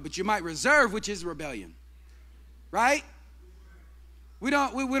 but you might reserve, which is rebellion. Right? We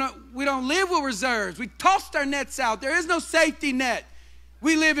don't live with reserves. We tossed our nets out. There is no safety net.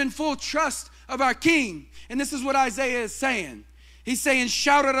 We live in full trust of our King. And this is what Isaiah is saying. He's saying,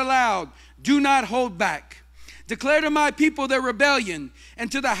 shout it aloud. Do not hold back. Declare to my people their rebellion,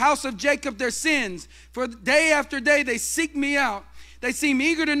 and to the house of Jacob their sins. For day after day they seek me out. They seem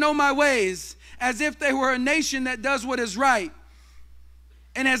eager to know my ways, as if they were a nation that does what is right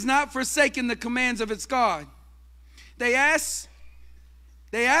and has not forsaken the commands of its God. They ask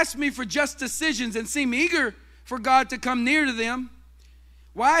me for just decisions and seem eager for God to come near to them.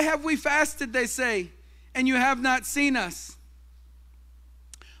 Why have we fasted, they say, and you have not seen us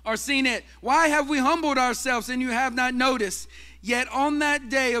or seen it? Why have we humbled ourselves and you have not noticed? Yet on that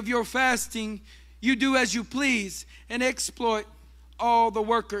day of your fasting, you do as you please and exploit all the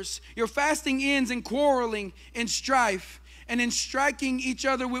workers. Your fasting ends in quarreling, in strife, and in striking each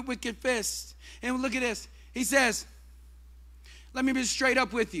other with wicked fists. And look at this. He says, let me be straight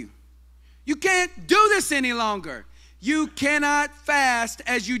up with you. You can't do this any longer. You cannot fast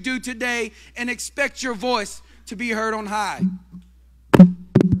as you do today and expect your voice to be heard on high.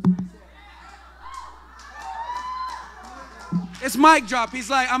 It's mic drop. He's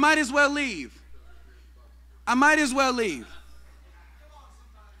like, I might as well leave. I might as well leave.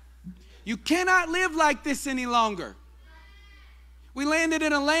 You cannot live like this any longer. We landed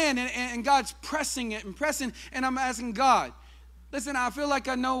in a land and God's pressing it and pressing, and I'm asking God, listen, I feel like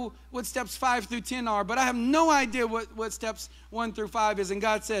I know what steps 5 through 10 are, but I have no idea what steps 1 through 5 is. And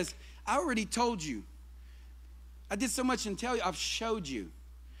God says, I already told you. I did so much and tell you, I've showed you.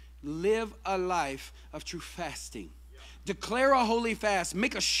 Live a life of true fasting. Declare a holy fast.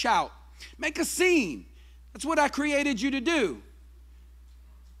 Make a shout. Make a scene. That's what I created you to do.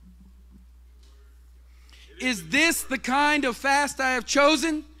 Is this the kind of fast I have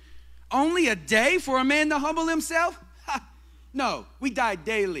chosen? Only a day for a man to humble himself? Ha, no, we die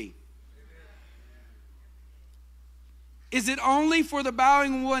daily. Is it only for the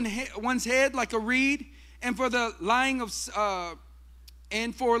bowing one's head like a reed, and for the lying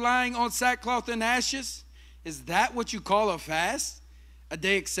on sackcloth and ashes? Is that what you call a fast? A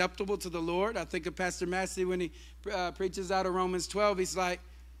day acceptable to the Lord? I think of Pastor Massey when he preaches out of Romans 12. He's like,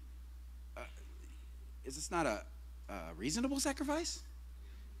 is this not a reasonable sacrifice?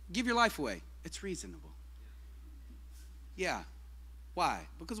 Give your life away. It's reasonable. Yeah. Why?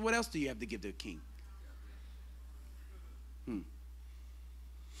 Because what else do you have to give to a king?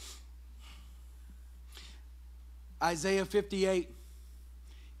 Isaiah 58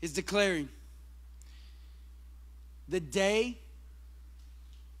 is declaring the day,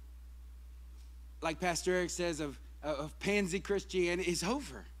 like Pastor Eric says, of pansy Christianity is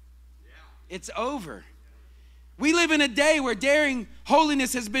over. It's over. We live in a day where daring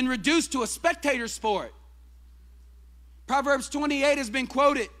holiness has been reduced to a spectator sport. Proverbs 28 has been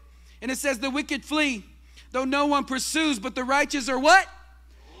quoted, and it says, the wicked flee, though no one pursues, but the righteous are what?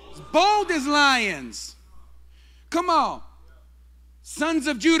 Bold as lions. Come on. Sons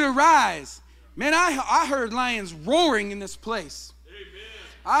of Judah, rise. Man, I heard lions roaring in this place. Amen.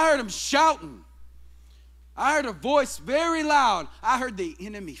 I heard them shouting. I heard a voice very loud. I heard the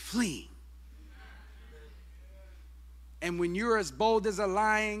enemy fleeing. And when you're as bold as a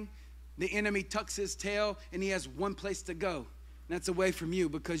lion, the enemy tucks his tail and he has one place to go. And that's away from you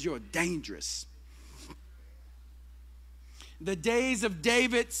because you're dangerous. The days of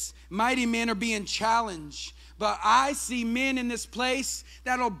David's mighty men are being challenged. But I see men in this place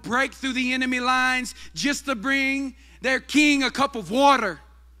that'll break through the enemy lines just to bring their king a cup of water.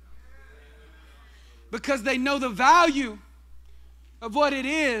 Because they know the value of what it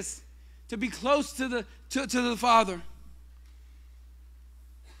is to be close to the Father.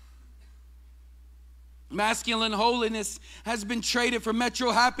 Masculine holiness has been traded for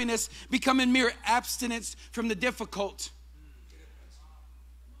metro happiness, becoming mere abstinence from the difficult.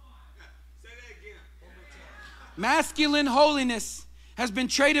 Masculine holiness has been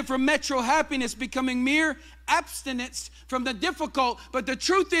traded for metro happiness, becoming mere abstinence from the difficult. But the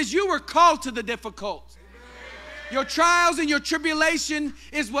truth is, you were called to the difficult. Your trials and your tribulation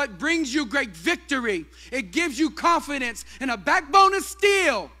is what brings you great victory. It gives you confidence and a backbone of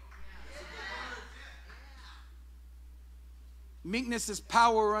steel. Meekness is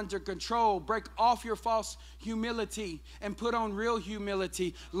power under control. Break off your false humility and put on real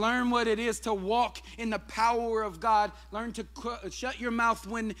humility. Learn what it is to walk in the power of God. Learn to shut your mouth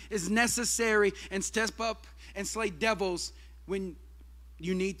when is necessary and step up and slay devils when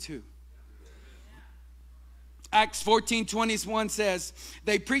you need to. Acts 14:21 says,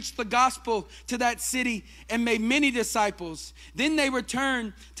 they preached the gospel to that city and made many disciples. Then they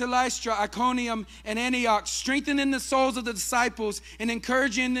returned to Lystra, Iconium, and Antioch, strengthening the souls of the disciples and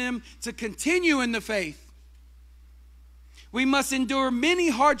encouraging them to continue in the faith. We must endure many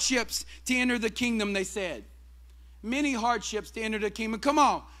hardships to enter the kingdom, they said. Many hardships to enter the kingdom. Come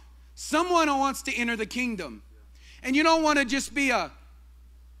on. Someone wants to enter the kingdom. And you don't want to just be a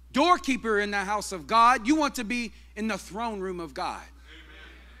doorkeeper in the house of God. You want to be in the throne room of God. Amen.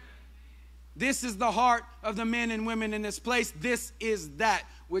 This is the heart of the men and women in this place. This is that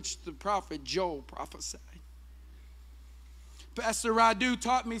which the prophet Joel prophesied. Pastor Radu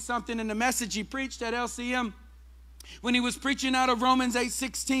taught me something in the message he preached at LCM when he was preaching out of Romans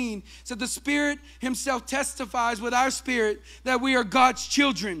 8:16. Said the Spirit himself testifies with our spirit that we are God's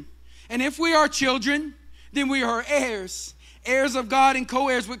children. And if we are children, then we are heirs. Heirs of God and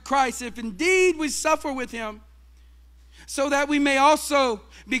co-heirs with Christ, if indeed we suffer with him, so that we may also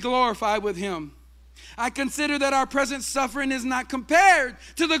be glorified with him. I consider that our present suffering is not compared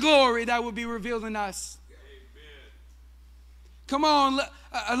to the glory that will be revealed in us. Amen. Come on,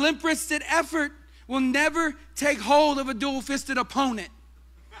 a limp-wristed effort will never take hold of a dual-fisted opponent.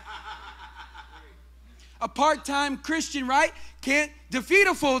 A part-time Christian, right, can't defeat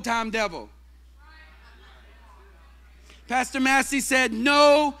a full-time devil. Pastor Massey said,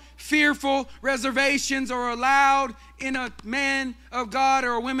 no fearful reservations are allowed in a man of God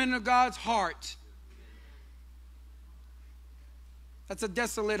or a woman of God's heart. That's a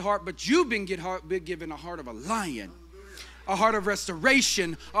desolate heart, but you've been given a heart of a lion, a heart of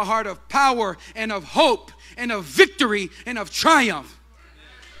restoration, a heart of power and of hope and of victory and of triumph.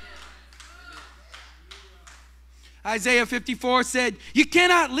 Isaiah 54 said, you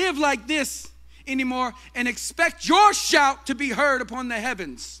cannot live like this anymore and expect your shout to be heard upon the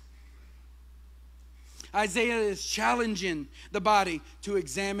heavens. Isaiah is challenging the body to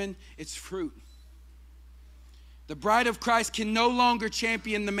examine its fruit. The bride of Christ can no longer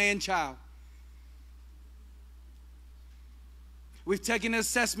champion the man-child. We've taken an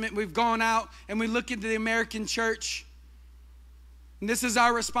assessment, we've gone out and we look into the American church. And this is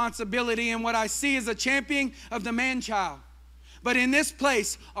our responsibility, and what I see is a championing of the man-child. But in this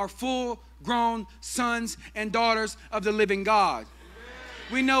place are full-grown sons and daughters of the living God.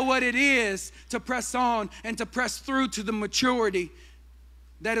 Amen. We know what it is to press on and to press through to the maturity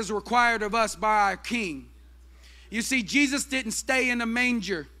that is required of us by our King. You see, Jesus didn't stay in a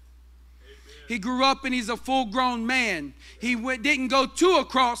manger. He grew up and he's a full-grown man. He didn't go to a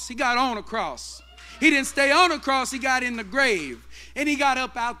cross, he got on a cross. He didn't stay on a cross, he got in the grave. And he got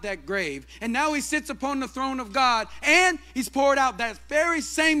up out that grave. And now he sits upon the throne of God. And he's poured out that very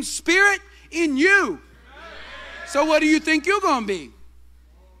same Spirit in you. So what do you think you're going to be?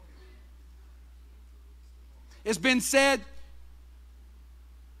 It's been said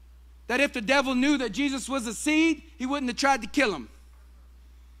that if the devil knew that Jesus was a seed, he wouldn't have tried to kill him.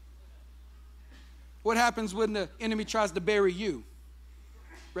 What happens when the enemy tries to bury you?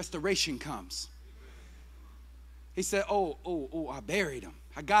 Restoration comes. He said, I buried him.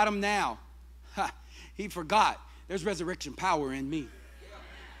 I got him now. Ha, he forgot. There's resurrection power in me.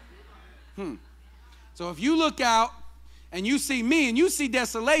 So if you look out and you see me and you see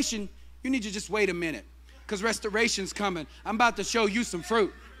desolation, you need to just wait a minute because restoration's coming. I'm about to show you some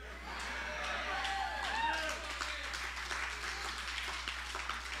fruit.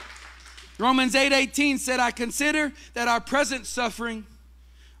 Romans 8:18 said, I consider that our present suffering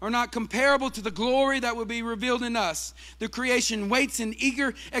are not comparable to the glory that will be revealed in us. The creation waits in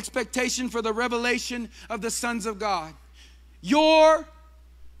eager expectation for the revelation of the sons of God. Your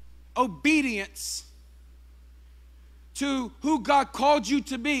obedience to who God called you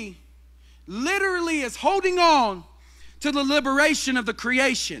to be literally is holding on to the liberation of the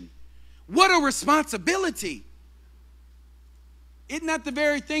creation. What a responsibility. Isn't that the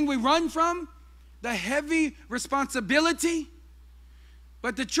very thing we run from? The heavy responsibility?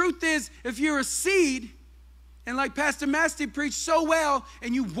 But the truth is, if you're a seed, and like Pastor Masty preached so well,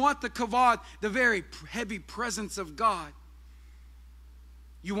 and you want the kavod, the very heavy presence of God,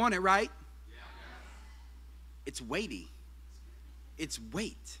 you want it, right? Yeah. It's weighty. It's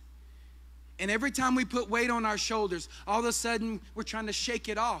weight. And every time we put weight on our shoulders, all of a sudden we're trying to shake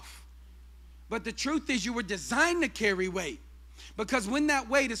it off. But the truth is, you were designed to carry weight. Because when that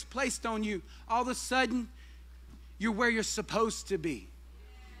weight is placed on you, all of a sudden you're where you're supposed to be.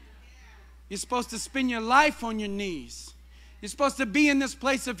 You're supposed to spend your life on your knees. You're supposed to be in this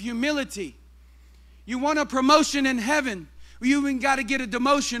place of humility. You want a promotion in heaven. You even got to get a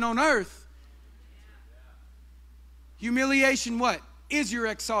demotion on earth. Humiliation, what? Is your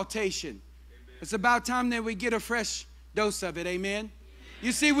exaltation. It's about time that we get a fresh dose of it. Amen.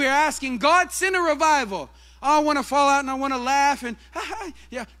 You see, we're asking, God, send a revival. Oh, I want to fall out and I want to laugh and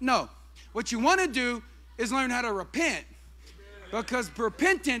yeah. No. What you want to do is learn how to repent. Because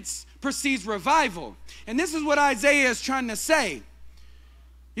repentance precedes revival. And this is what Isaiah is trying to say.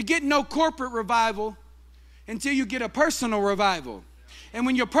 You get no corporate revival until you get a personal revival. And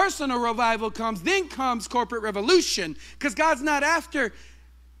when your personal revival comes, then comes corporate revolution. Because God's not after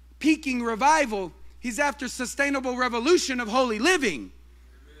peaking revival. He's after sustainable revolution of holy living.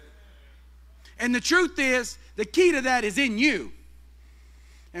 And the truth is, the key to that is in you.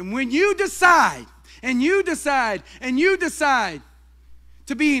 And when you decide, and you decide, and you decide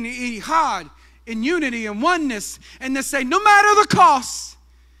to be in ihad, in unity and oneness, and to say, no matter the cost,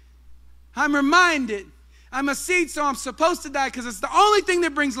 I'm reminded, I'm a seed, so I'm supposed to die because it's the only thing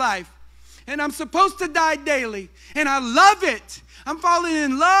that brings life. And I'm supposed to die daily. And I love it. I'm falling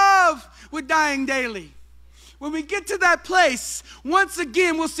in love with dying daily. When we get to that place, once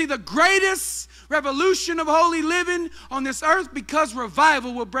again, we'll see the greatest revolution of holy living on this earth because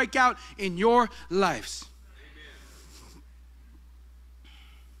revival will break out in your lives.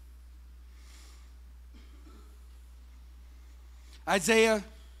 Amen. Isaiah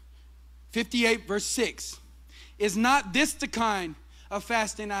 58 verse 6. Is not this the kind of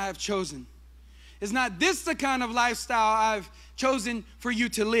fasting I have chosen? Is not this the kind of lifestyle I've chosen for you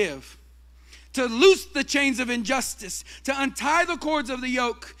to live? To loose the chains of injustice, to untie the cords of the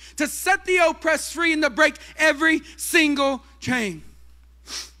yoke, to set the oppressed free and to break every single chain.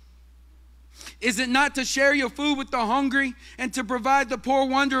 Is it not to share your food with the hungry and to provide the poor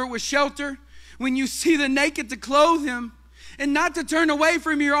wanderer with shelter? When you see the naked, to clothe him, and not to turn away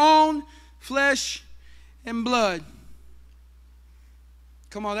from your own flesh and blood.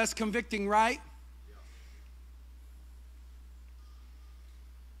 Come on, that's convicting, right?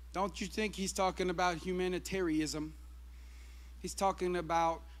 Don't you think he's talking about humanitarianism? He's talking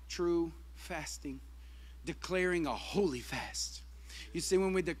about true fasting, declaring a holy fast. You see,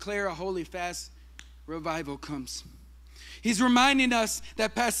 when we declare a holy fast, revival comes. He's reminding us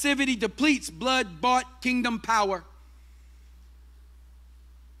that passivity depletes blood-bought kingdom power.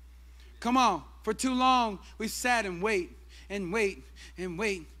 Come on, for too long we've sat and wait and wait and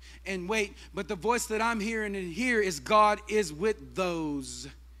wait and wait. But the voice that I'm hearing and here is God is with those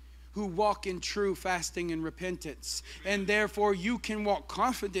who walk in true fasting and repentance. And therefore you can walk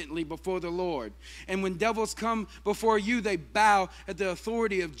confidently before the Lord. And when devils come before you, they bow at the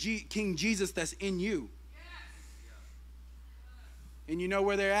authority of King Jesus that's in you. And you know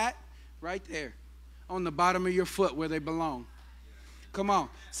where they're at? Right there. On the bottom of your foot where they belong. Come on.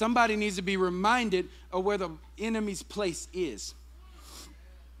 Somebody needs to be reminded of where the enemy's place is.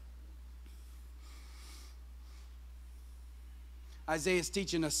 Isaiah's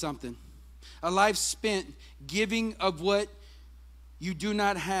teaching us something. A life spent giving of what you do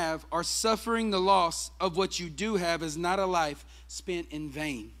not have or suffering the loss of what you do have is not a life spent in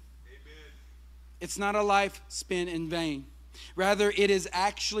vain. Amen. It's not a life spent in vain. Rather, it is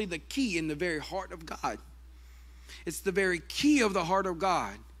actually the key in the very heart of God. It's the very key of the heart of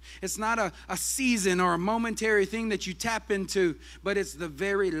God. It's not a season or a momentary thing that you tap into, but it's the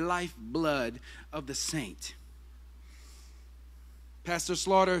very lifeblood of the saint. Pastor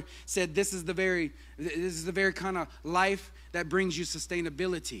Slaughter said this is the very kind of life that brings you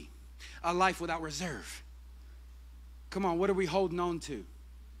sustainability. A life without reserve. Come on, what are we holding on to?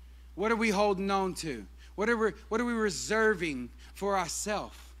 What are we holding on to? What are we reserving for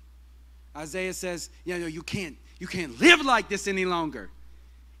ourselves? Isaiah says, you can't live like this any longer.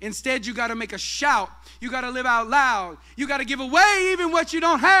 Instead, you got to make a shout. You got to live out loud. You got to give away even what you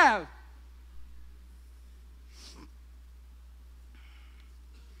don't have.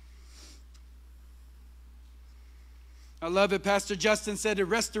 I love it. Pastor Justin said that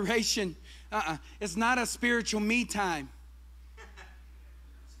restoration, it's not a spiritual me time.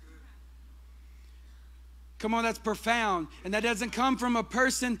 Come on, that's profound. And that doesn't come from a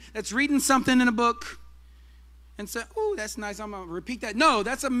person that's reading something in a book and say, oh, that's nice, I'm going to repeat that. No,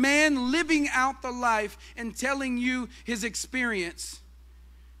 that's a man living out the life and telling you his experience.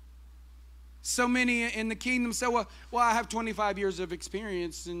 So many in the kingdom say, well, I have 25 years of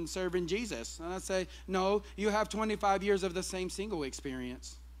experience in serving Jesus. And I say, no, you have 25 years of the same single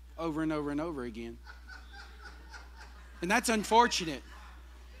experience over and over and over again. And that's unfortunate.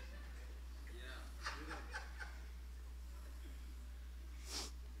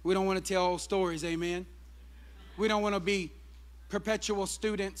 We don't want to tell old stories, amen? We don't want to be perpetual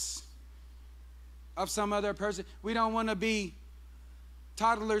students of some other person. We don't want to be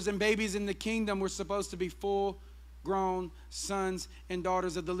toddlers and babies in the kingdom. We're supposed to be full-grown sons and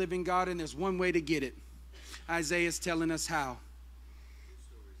daughters of the living God, and there's one way to get it. Isaiah is telling us how.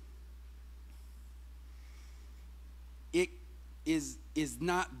 It is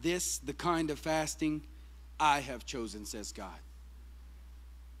not this the kind of fasting I have chosen, says God.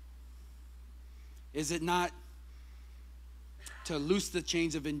 Is it not to loose the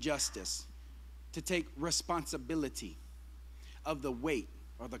chains of injustice, to take responsibility of the weight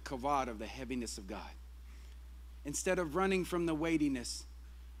or the kavod of the heaviness of God? Instead of running from the weightiness,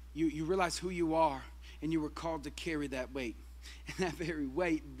 you realize who you are, and you were called to carry that weight. And that very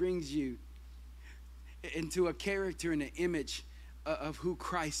weight brings you into a character and an image of who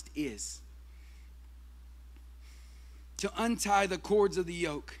Christ is. To untie the cords of the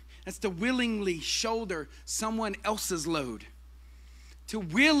yoke. That's to willingly shoulder someone else's load. To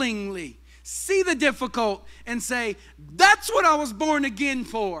willingly see the difficult and say, that's what I was born again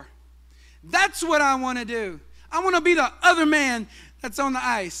for. That's what I want to do. I want to be the other man that's on the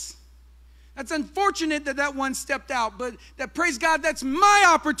ice. That's unfortunate that one stepped out, but that, praise God, that's my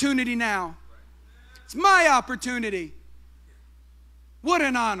opportunity now. It's my opportunity. What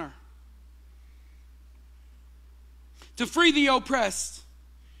an honor. To free the oppressed,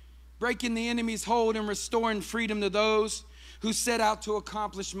 breaking the enemy's hold and restoring freedom to those who set out to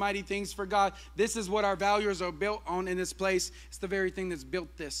accomplish mighty things for God. This is what our values are built on in this place. It's the very thing that's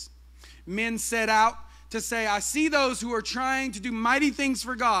built this. Men set out to say, I see those who are trying to do mighty things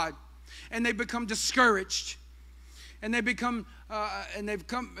for God, and they become discouraged. And they've come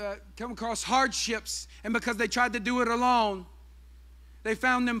across hardships, and because they tried to do it alone, they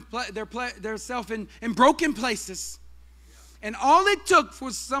found themselves in broken places. And all it took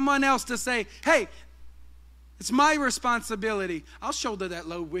was someone else to say, hey, it's my responsibility. I'll shoulder that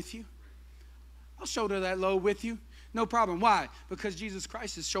load with you. I'll shoulder that load with you. No problem. Why? Because Jesus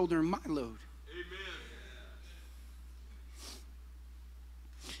Christ is shouldering my load.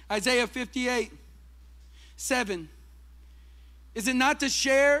 Amen. Isaiah 58:7. Is it not to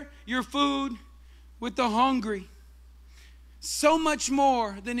share your food with the hungry? So much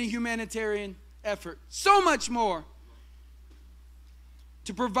more than a humanitarian effort. So much more.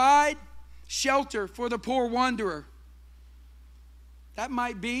 To provide shelter for the poor wanderer. That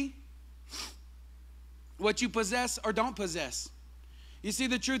might be what you possess or don't possess. You see,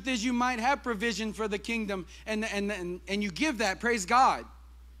 the truth is you might have provision for the kingdom and you give that, praise God.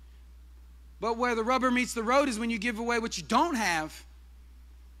 But where the rubber meets the road is when you give away what you don't have.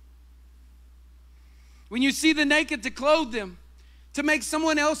 When you see the naked, to clothe them. To make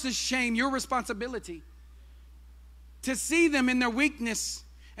someone else's shame your responsibility. To see them in their weakness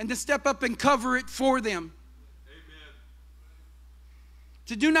and to step up and cover it for them. Amen.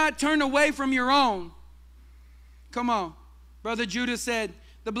 To do not turn away from your own. Come on. Brother Judah said,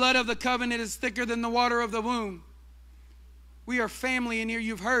 the blood of the covenant is thicker than the water of the womb. We are family in here.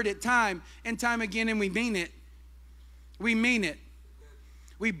 You've heard it time and time again, and we mean it. We mean it.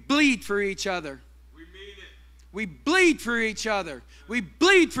 We bleed for each other. We mean it. We bleed for each other. We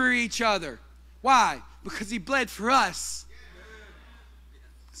bleed for each other. Why? Because he bled for us.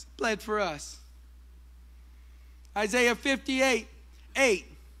 He bled for us. Isaiah 58:8.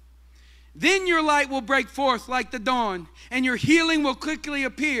 Then your light will break forth like the dawn, and your healing will quickly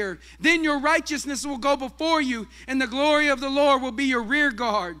appear. Then your righteousness will go before you, and the glory of the Lord will be your rear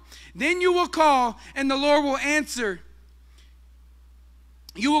guard. Then you will call, and the Lord will answer.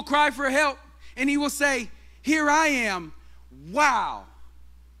 You will cry for help, and he will say, here I am. Wow.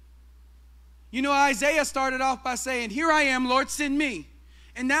 You know, Isaiah started off by saying, "Here I am, Lord, send me."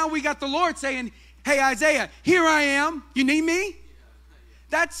 And now we got the Lord saying, "Hey, Isaiah, here I am. You need me?"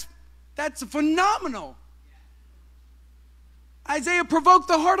 That's phenomenal. Isaiah provoked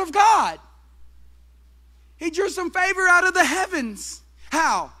the heart of God. He drew some favor out of the heavens.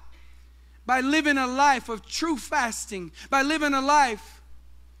 How? By living a life of true fasting, by living a life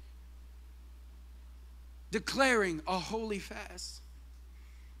declaring a holy fast.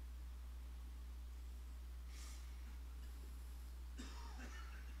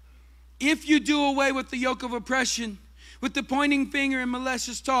 If you do away with the yoke of oppression, with the pointing finger and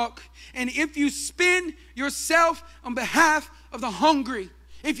malicious talk, and if you spend yourself on behalf of the hungry,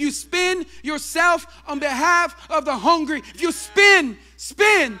 if you spend yourself on behalf of the hungry, if you spend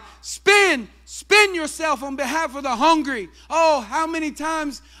yourself on behalf of the hungry, oh, how many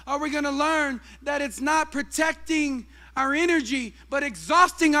times are we going to learn that it's not protecting our energy, but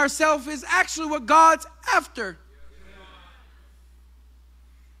exhausting ourselves is actually what God's after?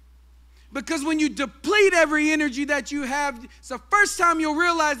 Because when you deplete every energy that you have, it's the first time you'll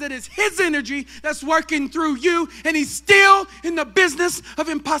realize that it's His energy that's working through you, and He's still in the business of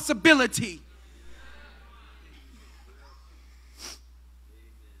impossibility.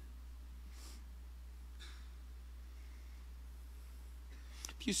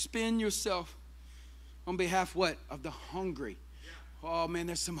 If you spend yourself on behalf what? Of the hungry. Oh man,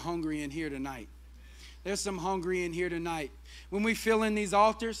 there's some hungry in here tonight. There's some hungry in here tonight. When we fill in these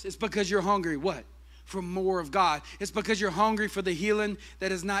altars, it's because you're hungry. What? For more of God. It's because you're hungry for the healing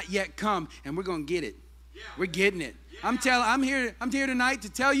that has not yet come, and we're going to get it. We're getting it. I'm here tonight to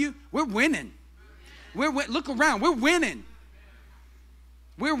tell you we're winning. Look around. We're winning.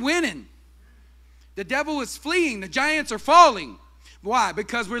 We're winning. The devil is fleeing. The giants are falling. Why?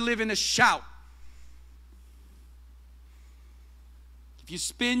 Because we're living a shout. You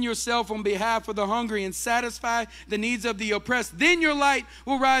spend yourself on behalf of the hungry and satisfy the needs of the oppressed. Then your light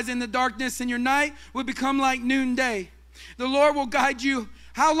will rise in the darkness and your night will become like noonday. The Lord will guide you.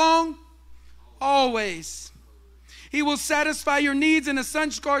 How long? Always. He will satisfy your needs in a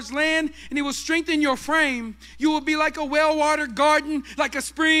sun-scorched land, and He will strengthen your frame. You will be like a well-watered garden, like a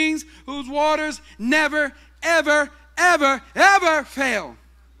springs whose waters never, ever, ever, ever fail.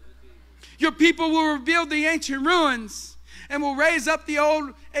 Your people will rebuild the ancient ruins and will raise up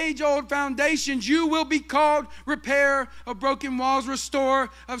the age-old foundations. You will be called repairer of broken walls, restorer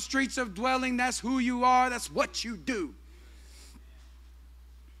of streets of dwelling. That's who you are. That's what you do.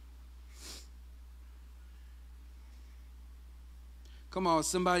 Come on,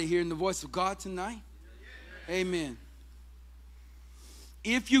 somebody hearing the voice of God tonight? Amen.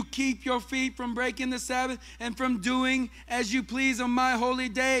 If you keep your feet from breaking the Sabbath and from doing as you please on my holy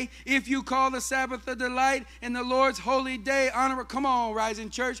day, if you call the Sabbath a delight and the Lord's holy day honor, come on, Rising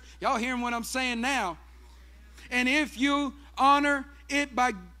Church. Y'all hearing what I'm saying now? And if you honor it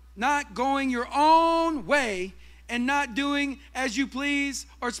by not going your own way and not doing as you please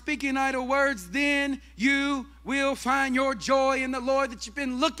or speaking idle words, then you will find your joy in the Lord that you've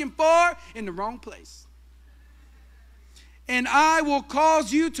been looking for in the wrong place. And I will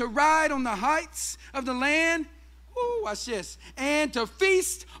cause you to ride on the heights of the land. Ooh, watch this. And to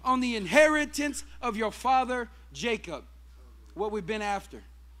feast on the inheritance of your father Jacob. What we've been after.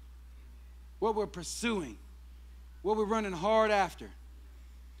 What we're pursuing. What we're running hard after.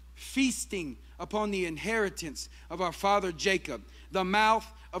 Feasting upon the inheritance of our father Jacob. The mouth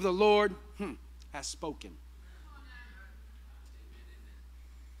of the Lord has spoken.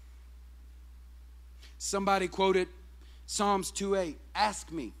 Somebody quoted Psalms 2:8,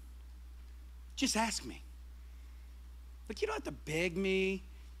 ask me. Just ask me. Look, you don't have to beg me. You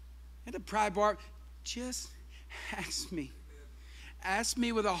have to pry bar. Just ask me. Ask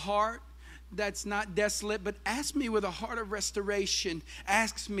me with a heart that's not desolate, but ask me with a heart of restoration.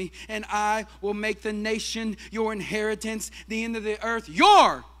 Ask me, and I will make the nation your inheritance, the end of the earth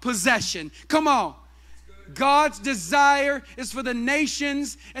your possession. Come on. God's desire is for the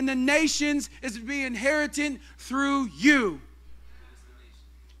nations, and the nations is to be inherited through you.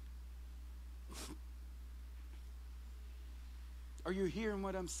 Are you hearing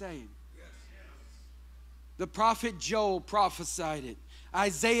what I'm saying? The prophet Joel prophesied it.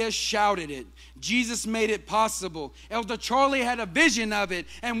 Isaiah shouted it. Jesus made it possible. Elder Charlie had a vision of it,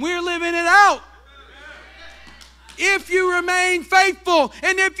 and we're living it out. If you remain faithful,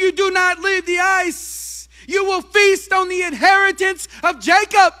 and if you do not leave the ice, you will feast on the inheritance of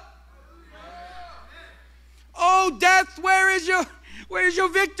Jacob. Oh, death, where is your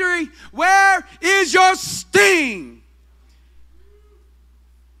victory? Where is your sting?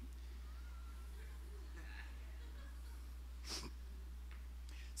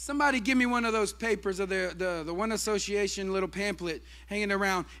 Somebody give me one of those papers of the One Association little pamphlet hanging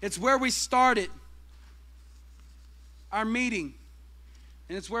around. It's where we started our meeting,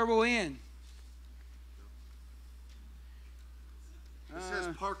 and it's where we'll end. This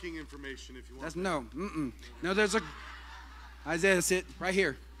has parking information if you want. That's no. No, there's a Isaiah, sit right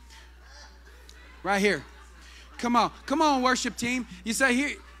here. Right here. Come on, worship team. You say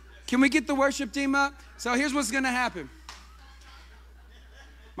here, can we get the worship team up? So here's what's going to happen.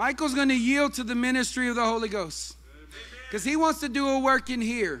 Michael's going to yield to the ministry of the Holy Ghost because he wants to do a work in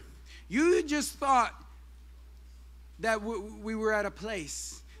here. You just thought that we were at a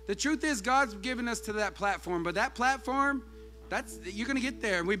place. The truth is God's given us to that platform, but that platform, you're going to get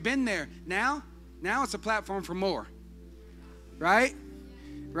there. We've been there. Now it's a platform for more. Right?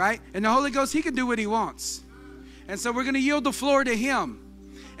 Right? And the Holy Ghost, he can do what he wants. And so we're going to yield the floor to him.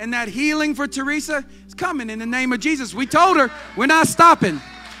 And that healing for Teresa is coming in the name of Jesus. We told her, we're not stopping.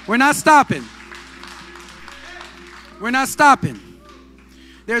 We're not stopping. We're not stopping.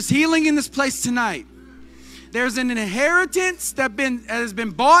 There's healing in this place tonight. There's an inheritance that has been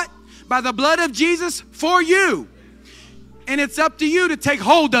bought by the blood of Jesus for you. And it's up to you to take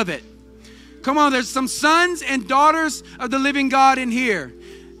hold of it. Come on, there's some sons and daughters of the living God in here.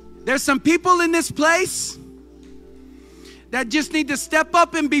 There's some people in this place that just need to step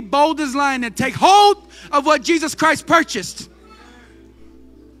up and be bold as lion and take hold of what Jesus Christ purchased.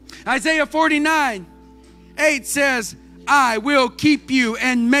 Isaiah 49:8 says, I will keep you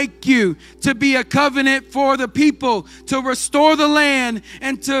and make you to be a covenant for the people, to restore the land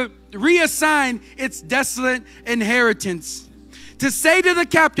and to reassign its desolate inheritance. To say to the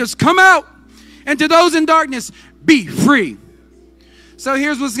captives, come out, and to those in darkness, be free. So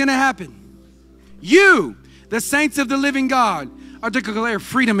here's what's going to happen. You, the saints of the living God, are to declare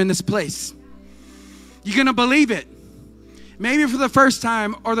freedom in this place. You're going to believe it. Maybe for the first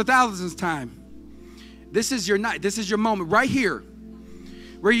time or the 1000th time. This is your night. This is your moment right here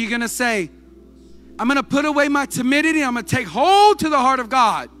where you're going to say, I'm going to put away my timidity. I'm going to take hold to the heart of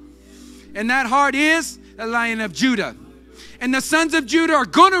God. And that heart is the Lion of Judah. And the sons of Judah are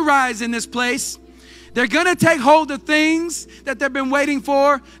going to rise in this place. They're going to take hold of things that they've been waiting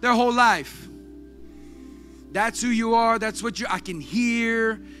for their whole life. That's who you are. That's what I can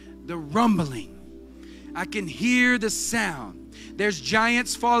hear the rumbling. I can hear the sound. There's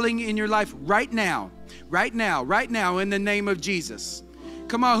giants falling in your life right now. Right now. Right now in the name of Jesus.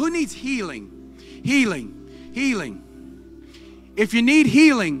 Come on, who needs healing? Healing. Healing. If you need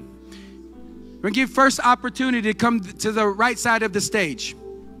healing, we're going to give first opportunity to come to the right side of the stage.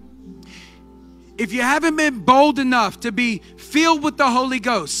 If you haven't been bold enough to be filled with the Holy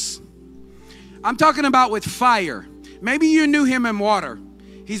Ghost, I'm talking about with fire. Maybe you knew him in water.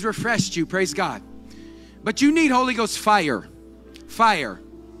 He's refreshed you, praise God. But you need Holy Ghost fire. Fire.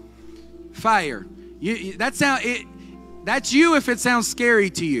 Fire. That's you if it sounds scary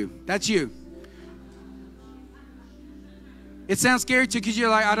to you. That's you. It sounds scary to you because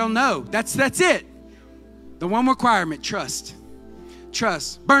you're like, I don't know. That's it. The one requirement, trust.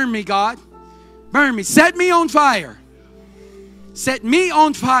 Trust. Burn me, God. Burn me. Set me on fire. Set me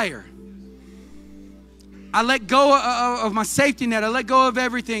on fire. I let go of my safety net. I let go of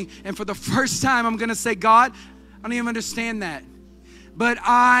everything. And for the first time, I'm going to say, God, I don't even understand that. But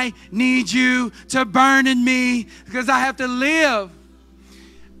I need you to burn in me because I have to live.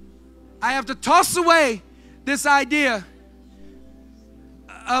 I have to toss away this idea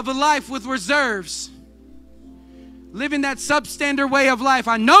of a life with reserves. Living that substandard way of life.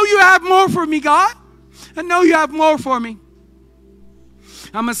 I know you have more for me, God. I know you have more for me.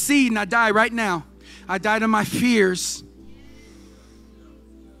 I'm a seed and I die right now. I die to my fears.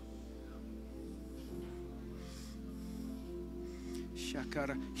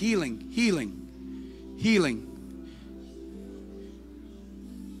 Shakara. Healing, healing, healing.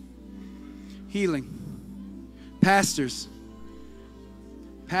 Healing. Pastors.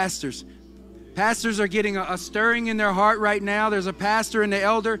 Pastors are getting a stirring in their heart right now. There's a pastor and the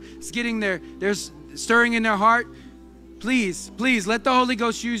elder. It's getting there's stirring in their heart. Please, please let the Holy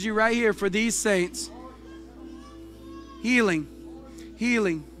Ghost use you right here for these saints. Healing,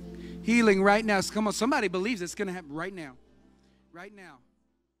 healing, healing right now. Come on, somebody believes it's going to happen right now. Right now.